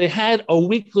 they had a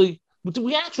weekly,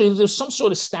 there's some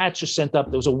sort of stats you sent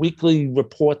up. There was a weekly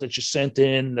report that you sent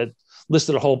in that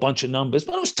listed a whole bunch of numbers,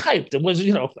 but it was typed. It was,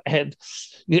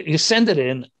 you send it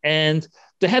in, and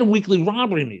they had a weekly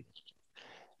robbery meeting.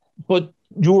 But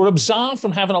you were absolved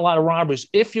from having a lot of robberies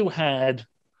if you had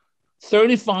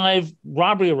 35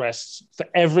 robbery arrests for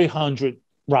every 100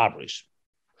 robberies.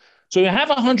 So you have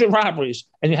 100 robberies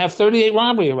and you have 38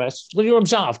 robbery arrests, well, you're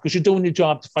absolved because you're doing your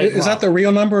job to fight. Is that the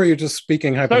real number, or are you just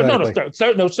speaking hypothetically? No, it's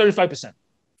 35%.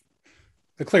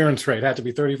 The clearance rate had to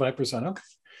be 35%.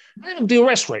 Okay. The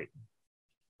arrest rate.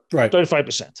 Right.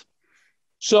 35%.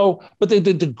 So, but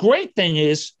the great thing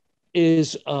is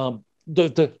the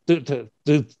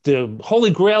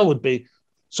holy grail would be,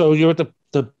 so you're at the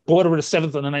border of the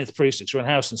 7th and the 9th precincts. You're on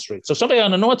Houston Street. So somebody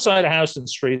on the north side of Houston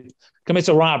Street commits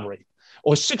a robbery,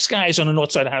 or 6 guys on the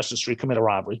north side of Houston Street commit a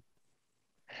robbery,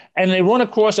 and they run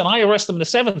across, and I arrest them in the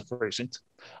 7th precinct.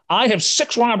 I have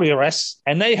 6 robbery arrests,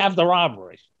 and they have the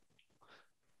robbery.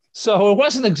 So it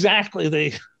wasn't exactly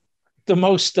the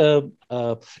most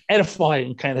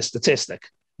edifying kind of statistic.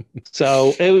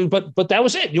 So, but that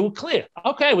was it. You were clear.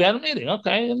 Okay, we had a meeting.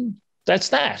 Okay, and that's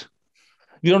that.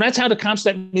 That's how the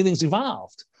compstat meetings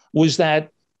evolved, was that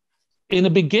in the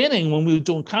beginning, when we were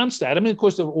doing compstat, I mean, of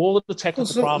course, there were all of the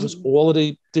technical problems, all of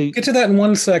the get to that in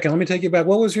 1 second. Let me take you back.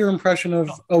 What was your impression of?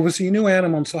 Oh, so you knew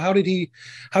Animal. So how did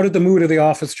the mood of the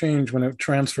office change when it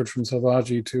transferred from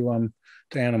Salvaggi to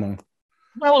Animal?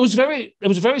 Well, it was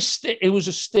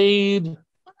a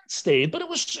stayed, but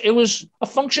it was a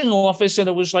functioning office, and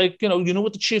it was like, you knew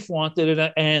what the chief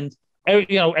wanted, and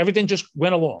everything just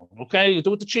went along. Okay, you do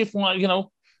what the chief wanted, and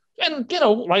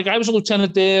like I was a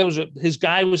lieutenant there. His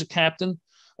guy was a captain,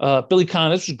 Billy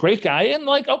Connors, was a great guy, and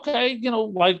like, okay,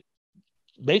 like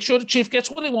make sure the chief gets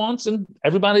what he wants, and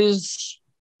everything's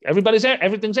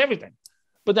everything.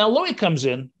 But now Louis comes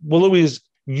in. Well, Louis is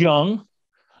young,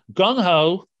 gung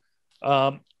ho,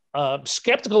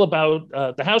 skeptical about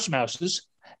the house mouses,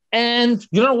 and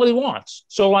you don't know what he wants.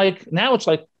 So like now it's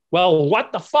like, well,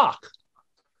 what the fuck?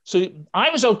 So I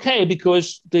was okay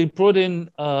because they brought in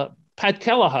Pat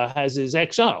Kelleher as his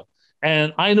XO,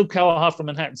 and I knew Kelleher from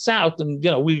Manhattan South, and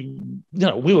we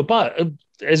were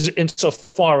as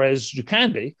insofar as you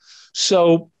can be.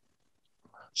 So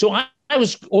I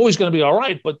was always going to be all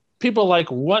right, but people like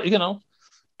what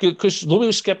because Louis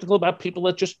was skeptical about people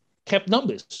that just kept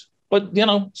numbers. But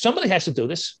somebody has to do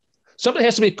this. Somebody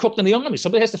has to be cooked in the army.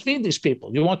 Somebody has to feed these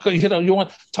people. You want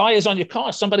tires on your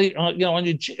car. Somebody, on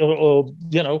your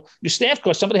your staff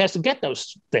car. Somebody has to get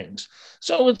those things.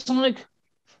 So it's like,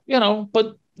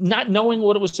 but not knowing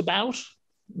what it was about,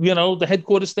 the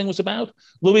headquarters thing was about.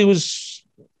 Louis was,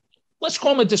 let's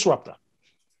call him a disruptor.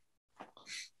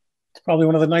 It's probably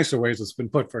one of the nicer ways it's been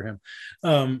put for him.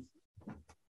 But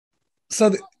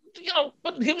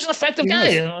he was an effective guy.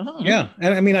 Yeah,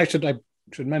 and I mean, I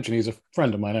should mention he's a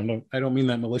friend of mine. I don't mean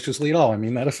that maliciously at all. I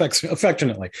mean that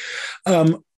affectionately.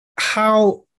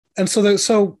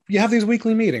 So you have these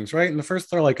weekly meetings, right? And the first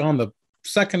they're like on the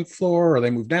second floor, or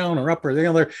they move down or up, or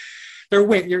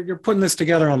you're putting this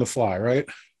together on the fly, right?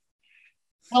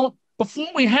 Well, before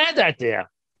we had that there,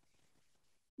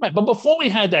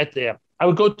 I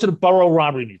would go to the borough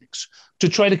robbery meetings to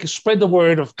try to spread the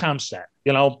word of compstat.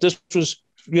 This was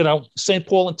St.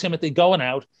 Paul and Timothy going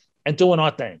out and doing our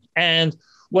thing. And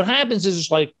what happens is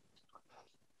like,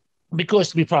 because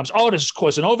to be problems, oh, this is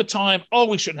causing overtime. Oh,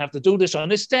 we shouldn't have to do this on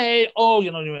this day. Oh,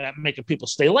 you're making people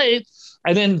stay late.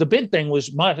 And then the big thing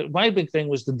was, my big thing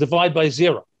was the divide by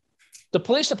zero. The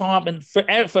police department for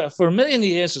a million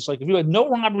years, it's like if you had no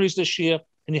robberies this year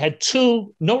and you had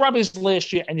no robberies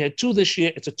last year and you had 2 this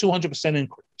year, it's a 200%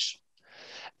 increase.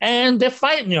 And they're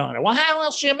fighting you on it. Well, how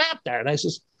else do you map that? And I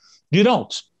says, you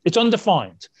don't. It's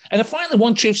undefined. And then finally,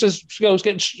 one chief says, goes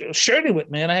getting shirty with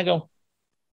me. And I go,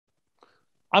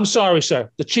 I'm sorry,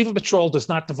 sir. The chief of patrol does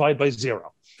not divide by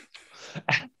zero.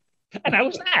 And that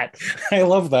was that. I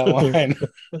love that line.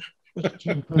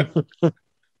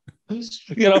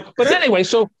 But anyway,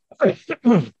 so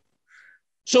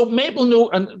Maple knew,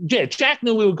 and Jack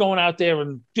knew we were going out there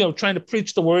and, trying to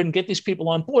preach the word and get these people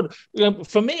on board.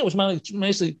 For me, it was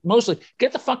mostly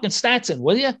get the fucking stats in,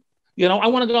 will you? I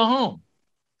want to go home.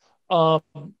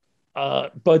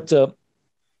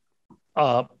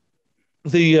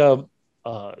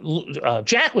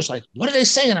 Jack was like, what are they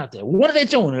saying out there? What are they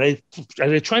doing? Are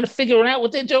they trying to figure out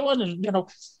what they're doing?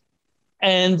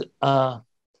 And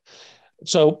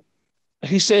so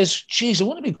he says, geez, it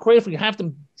wouldn't it be great if we have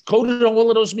them go to all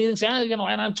of those meetings? And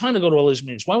I'm trying to go to all those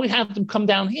meetings. Why don't we have them come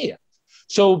down here?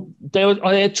 So they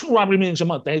had 2 robbery meetings a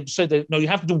month. They said, no, you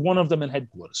have to do one of them in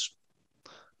headquarters.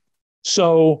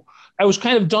 So I was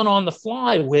kind of done on the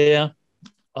fly where,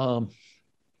 come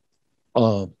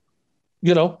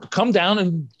down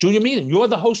and do your meeting. You're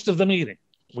the host of the meeting,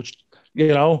 which,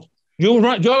 you're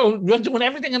doing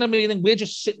everything in the meeting. We're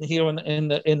just sitting here in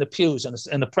the pews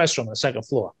in the press room on the second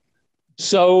floor.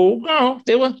 So,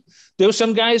 there were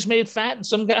some guys made fat and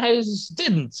some guys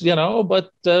didn't,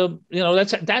 but,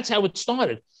 that's how it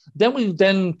started.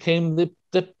 Then came the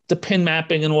pin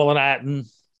mapping and all of that. And,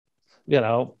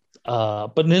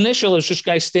 but in initial, it was just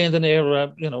guys standing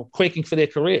there, quaking for their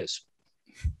careers.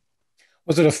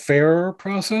 Was it a fair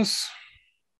process?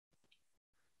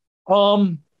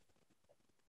 It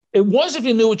was if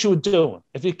you knew what you were doing.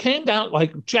 If you came down,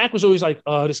 like Jack was always like,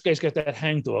 "Oh, this guy's got that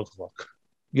hangdog look."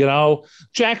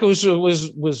 Jack was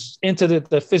into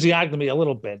the physiognomy a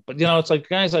little bit, but it's like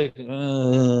guys like,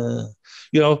 the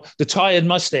tired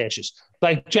mustaches.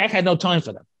 Like Jack had no time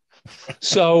for them.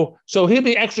 So he'd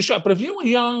be extra sharp. But if you were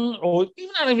young, or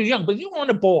even not even young, but you were on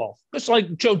the ball, just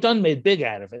like Joe Dunn made big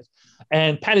out of it,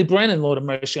 and Patty Brennan, Lord of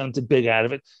Mercy, did big out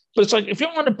of it. But it's like if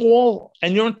you're on the ball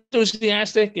and you're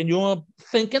enthusiastic and you're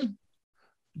thinking,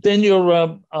 then you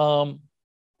will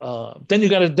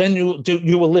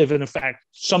live. And in fact,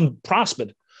 some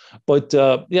prospered. But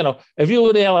if you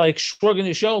were there like shrugging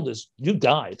your shoulders, you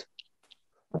died.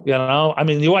 I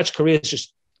mean, your watch career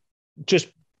is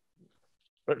just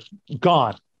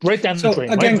gone right down the drain.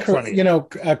 Again,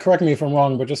 right correct me if I'm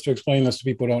wrong, but just to explain this to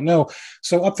people who don't know.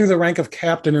 So up through the rank of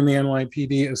captain in the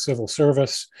NYPD is civil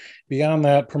service. Beyond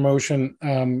that, promotion,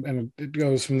 and it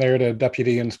goes from there to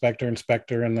deputy inspector,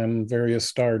 and then various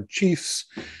starred chiefs,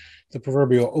 the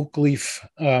proverbial oak leaf.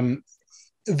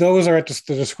 Those are at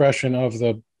the discretion of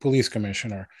the police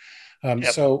commissioner.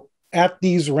 So at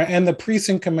these, and the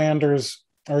precinct commanders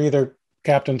are either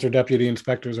captains or deputy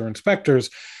inspectors or inspectors.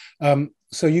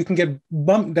 So you can get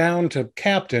bumped down to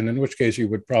captain, in which case you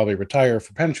would probably retire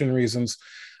for pension reasons,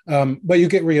 but you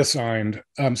get reassigned.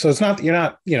 So it's not,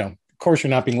 of course you're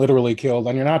not being literally killed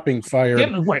and you're not being fired.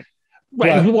 Yeah, right.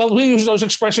 Well, we use those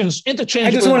expressions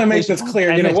interchangeably. I just want to make this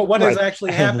clear. What is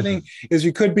actually happening is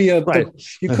you could be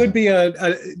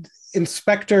a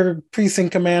inspector,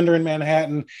 precinct commander in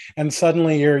Manhattan, and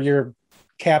suddenly you're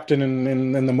captain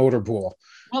in the motor pool.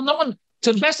 Well, no one,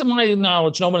 to the best of my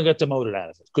knowledge, no one got demoted out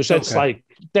of it, because that's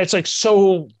like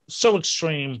so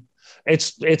extreme.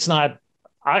 It's not.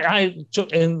 I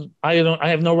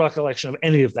have no recollection of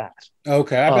any of that.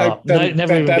 Okay,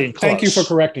 never even being close. Thank you for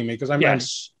correcting me, because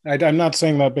I'm not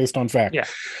saying that based on fact. Yeah,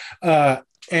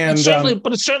 and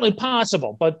but it's certainly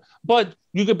possible. But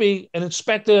you could be an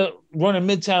inspector running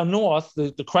Midtown North,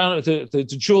 the crown, the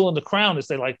jewel in the crown, as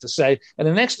they like to say. And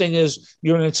the next thing is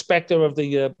you're an inspector of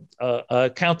the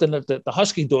accountant of the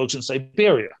husky dogs in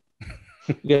Siberia.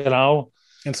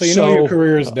 And so your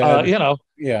career is dead.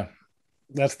 Yeah.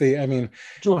 That's they're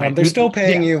still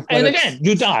paying you. And again,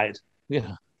 you died.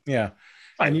 Yeah. Yeah.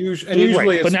 And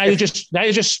usually, but now you're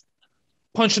just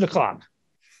punching the clock.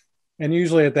 And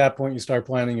usually at that point, you start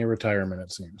planning your retirement,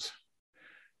 it seems.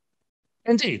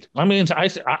 Indeed. I mean, I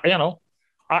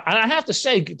have to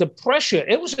say, the pressure,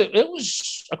 it was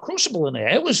a crucible in there.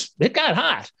 It got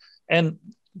hot. And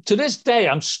to this day,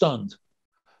 I'm stunned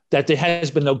that there has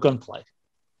been no gunplay.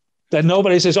 That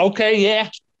nobody says, okay, yeah,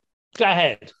 go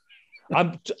ahead.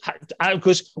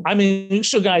 Because you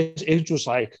still guys, it was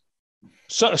like,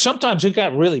 sometimes it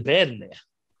got really bad in there,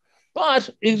 but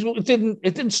it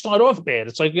didn't start off bad.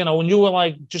 It's like, when you were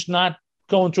like just not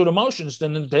going through the motions,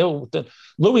 then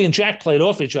Louis and Jack played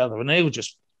off each other, and they were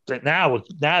just, now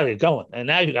they're going, and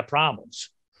now you got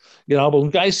problems, but when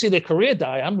guys see their career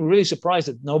die, I'm really surprised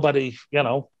that nobody,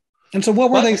 And so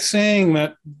what were they saying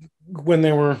that when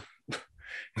they were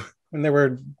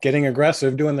getting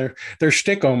aggressive, doing their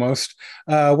shtick almost?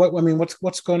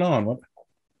 What's going on?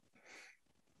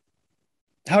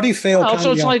 How do you fail?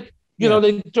 So it's like,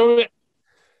 they do it.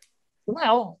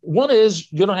 Well, one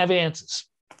is you don't have answers.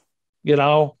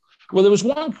 Well, there was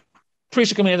one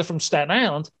precinct commander from Staten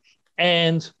Island,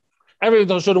 and so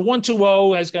the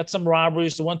 120 has got some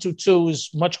robberies. The 122 is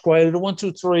much quieter. The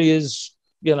 123 is,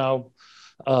 Mayberry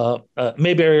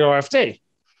RFD.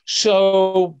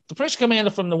 So the precinct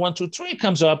commander from the 123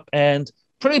 comes up and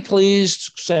pretty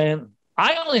pleased, saying,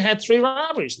 I only had 3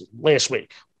 robberies last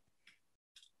week.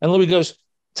 And Louis goes,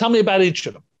 tell me about each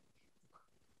of them.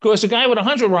 Of course, the guy with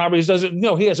 100 robberies doesn't,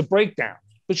 he has a breakdown.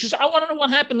 But she said, I want to know what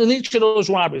happened in each of those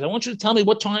robberies. I want you to tell me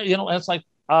what time, and it's like,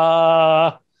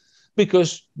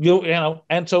 because,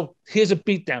 and so here's a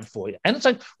beatdown for you. And it's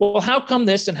like, well, how come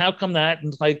this and how come that?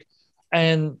 And it's like,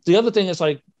 and the other thing is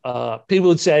like, people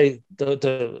would say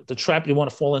the trap you don't want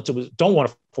to fall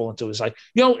into is like,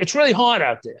 it's really hard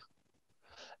out there.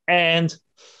 And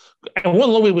one,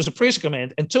 Louis was a precinct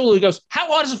commander, and two, Louis goes, how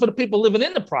hard is it for the people living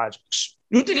in the projects?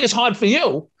 You think it's hard for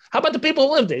you? How about the people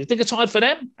who live there? You think it's hard for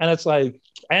them? And it's like,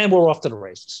 and we're off to the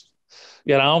races,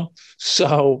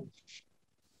 So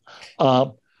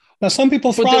now some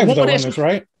people thrive though in this,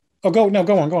 right? Oh, go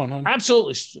on.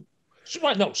 Absolutely.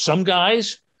 No, some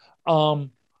guys were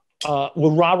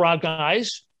rah-rah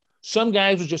guys. Some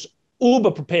guys were just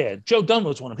uber prepared. Joe Dunn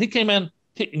was one of them. He came in,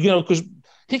 because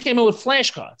he came in with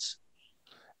flashcards,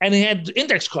 and he had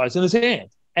index cards in his hand,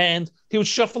 and he would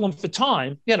shuffle them for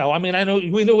time. I know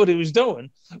we knew what he was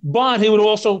doing, but he would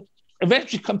also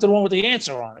eventually come to the one with the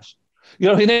answer on it.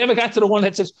 He never got to the one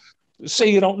that says, say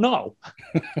you don't know.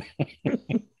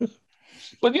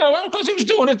 But, of course he was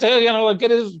doing it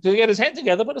to, get his head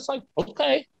together, but it's like,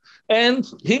 okay. And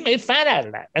he made fat out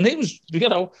of that. And he was,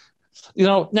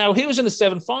 now he was in the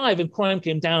 7.5 and crime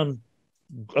came down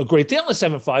a great deal in the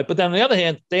 7.5, but then on the other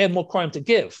hand, they had more crime to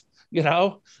give.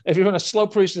 If you're in a slow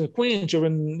precinct of Queens, you're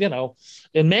in,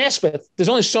 in Maspeth, there's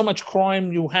only so much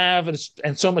crime you have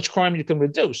and so much crime you can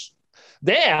reduce.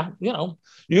 There,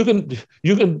 you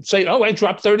can say, oh, I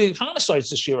dropped 30 homicides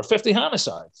this year or 50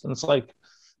 homicides. And it's like,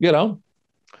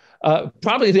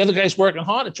 Probably the other guy's working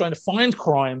hard at trying to find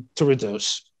crime to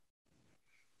reduce.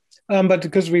 But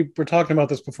because we were talking about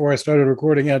this before I started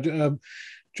recording,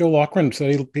 Joe Loughran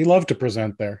said he loved to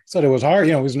present there. He said it was hard,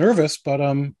 he was nervous, but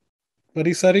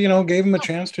he said, gave him a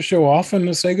chance to show off and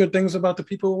to say good things about the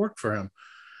people who work for him.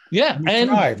 Yeah, and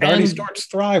he thrived. Arnie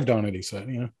Storch thrived on it. He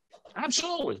said,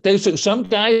 absolutely. Some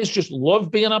guys just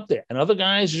love being up there, and other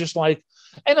guys just like.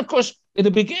 And of course, in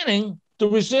the beginning, the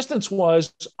resistance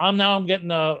was, I'm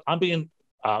being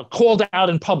called out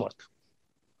in public.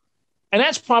 And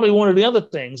that's probably one of the other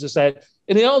things is that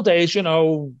in the old days,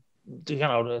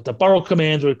 the borough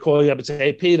commander would call you up and say,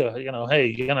 "Hey, Peter, hey,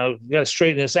 you got to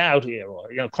straighten this out here, or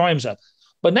crime's up."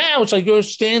 But now it's like you're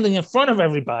standing in front of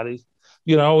everybody,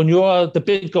 and you're the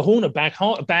big kahuna back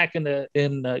home, back in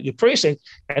your precinct,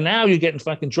 and now you're getting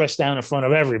fucking dressed down in front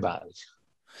of everybody.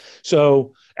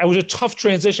 So it was a tough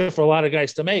transition for a lot of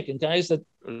guys to make, and guys that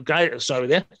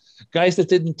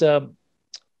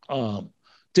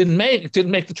didn't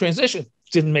make the transition,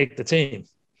 didn't make the team.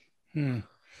 No,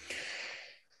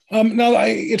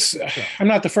 I'm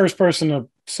not the first person to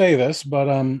say this, but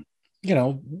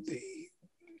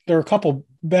there are a couple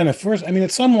benefits. I mean,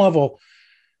 at some level,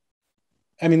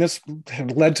 this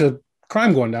led to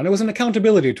crime going down. It was an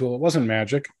accountability tool. It wasn't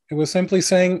magic. It was simply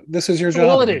saying, this is your job.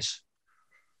 All it is.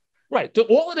 Right.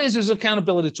 All it is an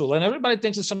accountability tool. And everybody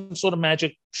thinks it's some sort of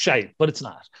magic shite, but it's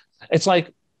not. It's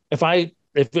like if I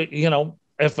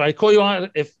call you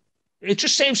on, if it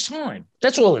just saves time.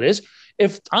 That's all it is.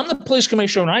 If I'm the police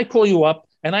commissioner and I call you up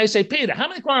and I say, "Peter, how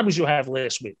many crimes you have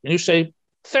last week?" And you say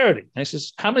 30. And I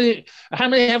says, how many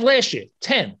have last year?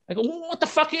 10. I go, well, what the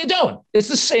fuck are you doing? It's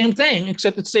the same thing,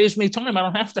 except it saves me time. I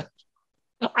don't have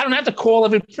to call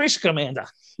every police commander,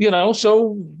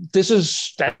 so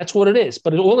that's what it is.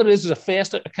 But all it is a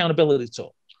fast accountability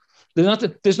tool.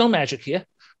 There's no magic here,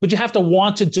 but you have to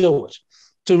want to do it.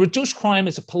 To reduce crime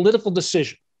is a political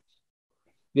decision.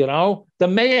 The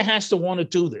mayor has to want to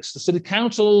do this. The city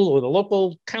council or the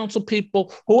local council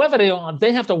people, whoever they are,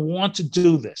 they have to want to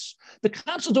do this. The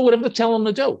council do whatever they tell them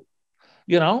to do.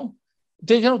 They'll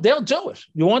do it.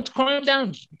 You want the crime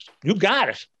down, you got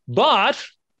it. But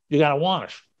you got to want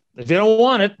it. If you don't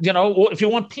want it, or if you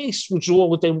want peace, which is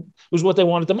what they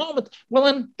want at the moment, well,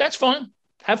 then that's fine.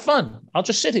 Have fun. I'll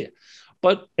just sit here.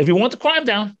 But if you want the crime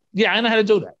down, yeah, I know how to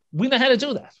do that. We know how to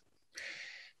do that.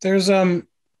 There's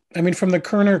from the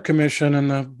Kerner Commission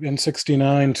in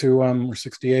 69 to or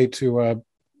 68 to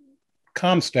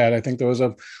compstat, I think there was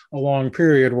a long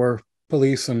period where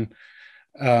police and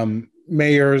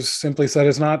mayors simply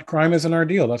said, crime isn't our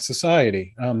deal. That's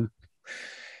society.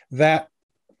 That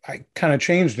I kind of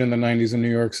changed in the 90s in New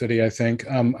York City, I think.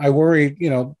 I worry,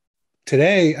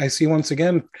 today I see once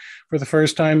again for the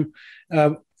first time,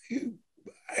 I'm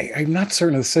not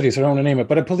certain of the city, so I don't want to name it,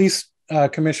 but a police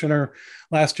commissioner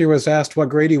last year was asked what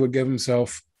grade he would give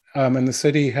himself, and the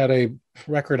city had a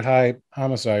record high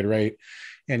homicide rate,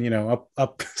 and up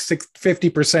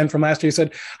 50% from last year. He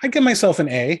said, "I'd give myself an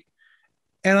A,"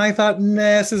 and I thought,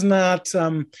 nah, this is not.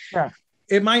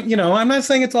 It might, I'm not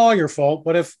saying it's all your fault,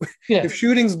 but if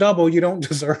shootings double, you don't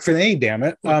deserve an A. Damn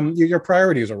it, your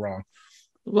priorities are wrong.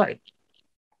 Right.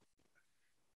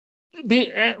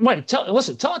 Tell it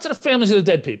to the families of the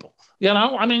dead people. Give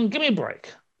me a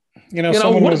break.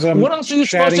 Someone was what else are you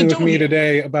chatting with me here?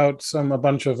 today about a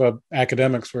bunch of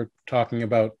academics were talking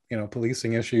about,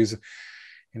 policing issues.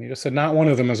 And he just said, not one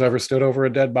of them has ever stood over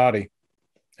a dead body.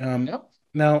 Now,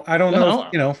 I don't know,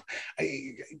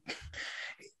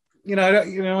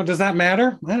 does that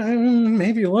matter?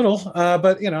 Maybe a little,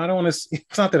 but, I don't want to,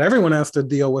 it's not that everyone has to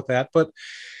deal with that, but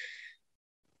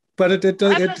it's a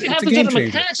game changer.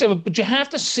 Mechanics of it, but you have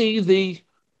to see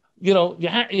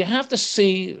you have to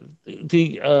see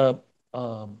the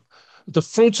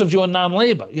fruits of your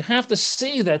non-labor. You have to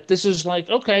see that this is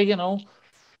like, okay,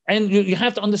 and you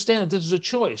have to understand that this is a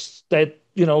choice that,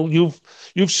 you've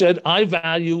said, I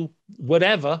value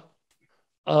whatever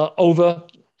over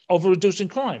reducing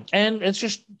crime. And it's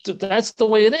just, that's the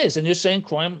way it is. And you're saying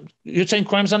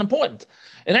crime's unimportant.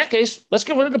 In that case, let's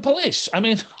get rid of the police.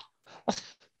 Okay,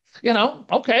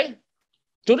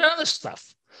 do the other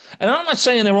stuff. And I'm not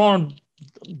saying there aren't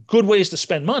good ways to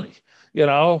spend money.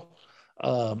 I'd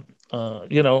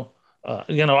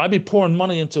be pouring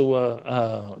money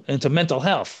into mental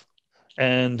health,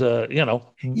 and that'd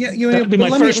be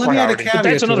my first priority. But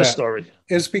that's another story.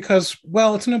 Is because,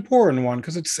 well, it's an important one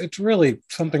because it's really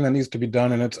something that needs to be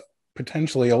done, and it's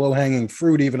potentially a low-hanging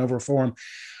fruit even over reform.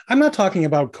 I'm not talking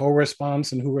about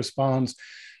co-response and who responds.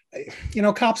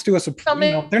 Cops do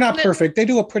they're not perfect. They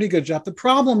do a pretty good job. The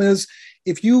problem is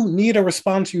if you need a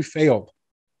response, you failed.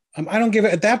 I don't give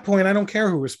it at that point. I don't care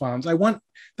who responds. I want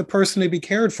the person to be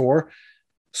cared for,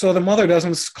 so the mother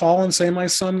doesn't call and say my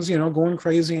son's, going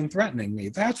crazy and threatening me.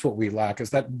 That's what we lack, is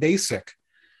that basic,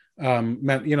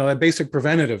 that basic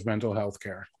preventative mental health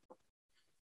care.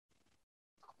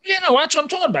 That's what I'm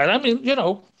talking about. I mean,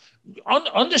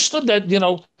 understood that,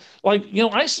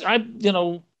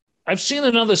 I've seen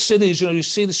in other cities, you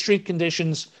see the street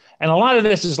conditions, and a lot of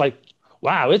this is like,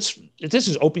 wow, this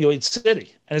is opioid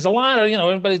city, and there's a lot of,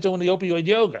 everybody doing the opioid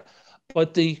yoga,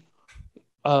 but here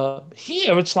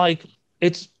it's like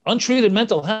it's untreated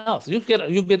mental health. You get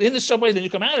in the subway, then you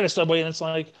come out of the subway, and it's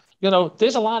like,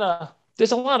 there's a lot of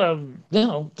there's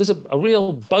a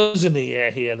real buzz in the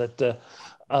air here that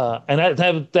and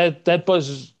that buzz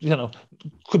is,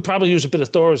 could probably use a bit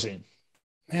of Thorazine.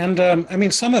 And I mean,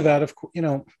 some of that,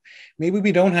 maybe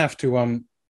we don't have to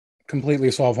completely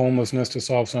solve homelessness to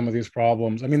solve some of these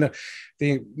problems. I mean,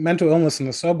 the mental illness in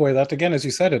the subway, that again, as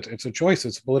you said, it's a choice.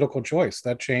 It's a political choice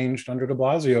that changed under de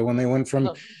Blasio when they went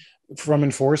from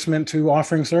enforcement to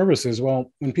offering services.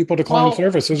 Well, when people decline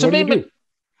services, what do you do?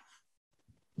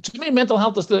 To me, mental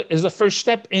health is the first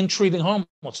step in treating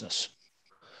homelessness.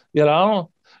 And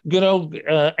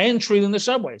treating the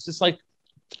subways. It's like,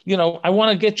 I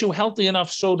want to get you healthy enough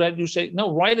so that you say,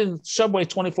 no, riding subway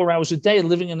 24 hours a day,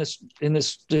 living in this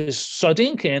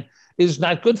sardine can is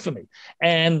not good for me.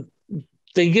 And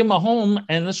they give them a home,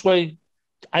 and this way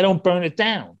I don't burn it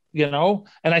down, and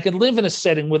I can live in a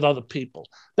setting with other people.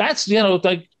 That's,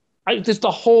 there's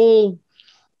the whole,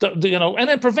 and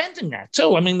then preventing that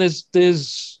too. I mean,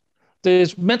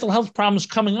 there's mental health problems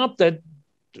coming up that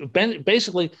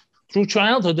basically through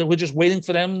childhood that we're just waiting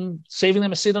for them, saving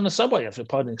them a seat on the subway, if you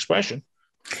pardon the expression.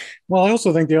 Well, I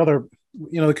also think the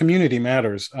community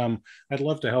matters. I'd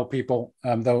love to help people,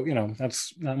 though,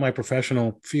 that's not my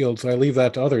professional field. So I leave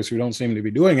that to others who don't seem to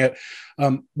be doing it.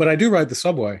 But I do ride the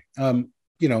subway.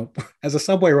 As a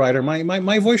subway rider,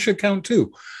 my voice should count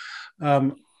too.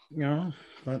 But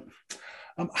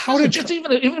how did even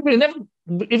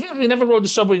if you never rode the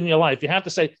subway in your life, you have to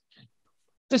say,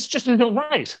 this just isn't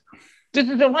right. This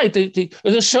isn't right.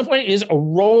 The subway is a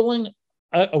rolling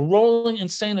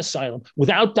insane asylum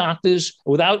without doctors,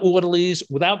 without orderlies,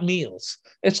 without meals.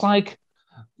 It's like,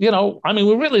 we're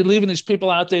really leaving these people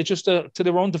out there just to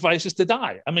their own devices to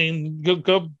die. I mean,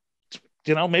 go,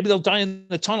 maybe they'll die in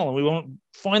the tunnel and we won't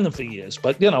find them for years.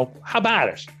 But, how about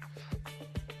it?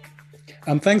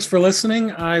 Thanks for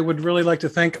listening. I would really like to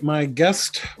thank my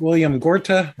guest, William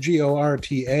Gorta,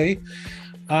 Gorta.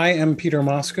 I am Peter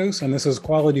Moskos, and this is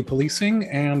Quality Policing.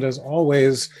 And as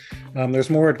always, there's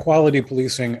more at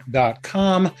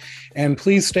qualitypolicing.com. And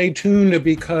please stay tuned,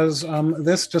 because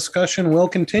this discussion will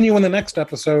continue in the next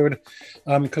episode,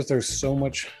 because there's so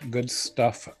much good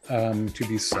stuff to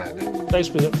be said. Thanks,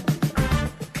 Peter.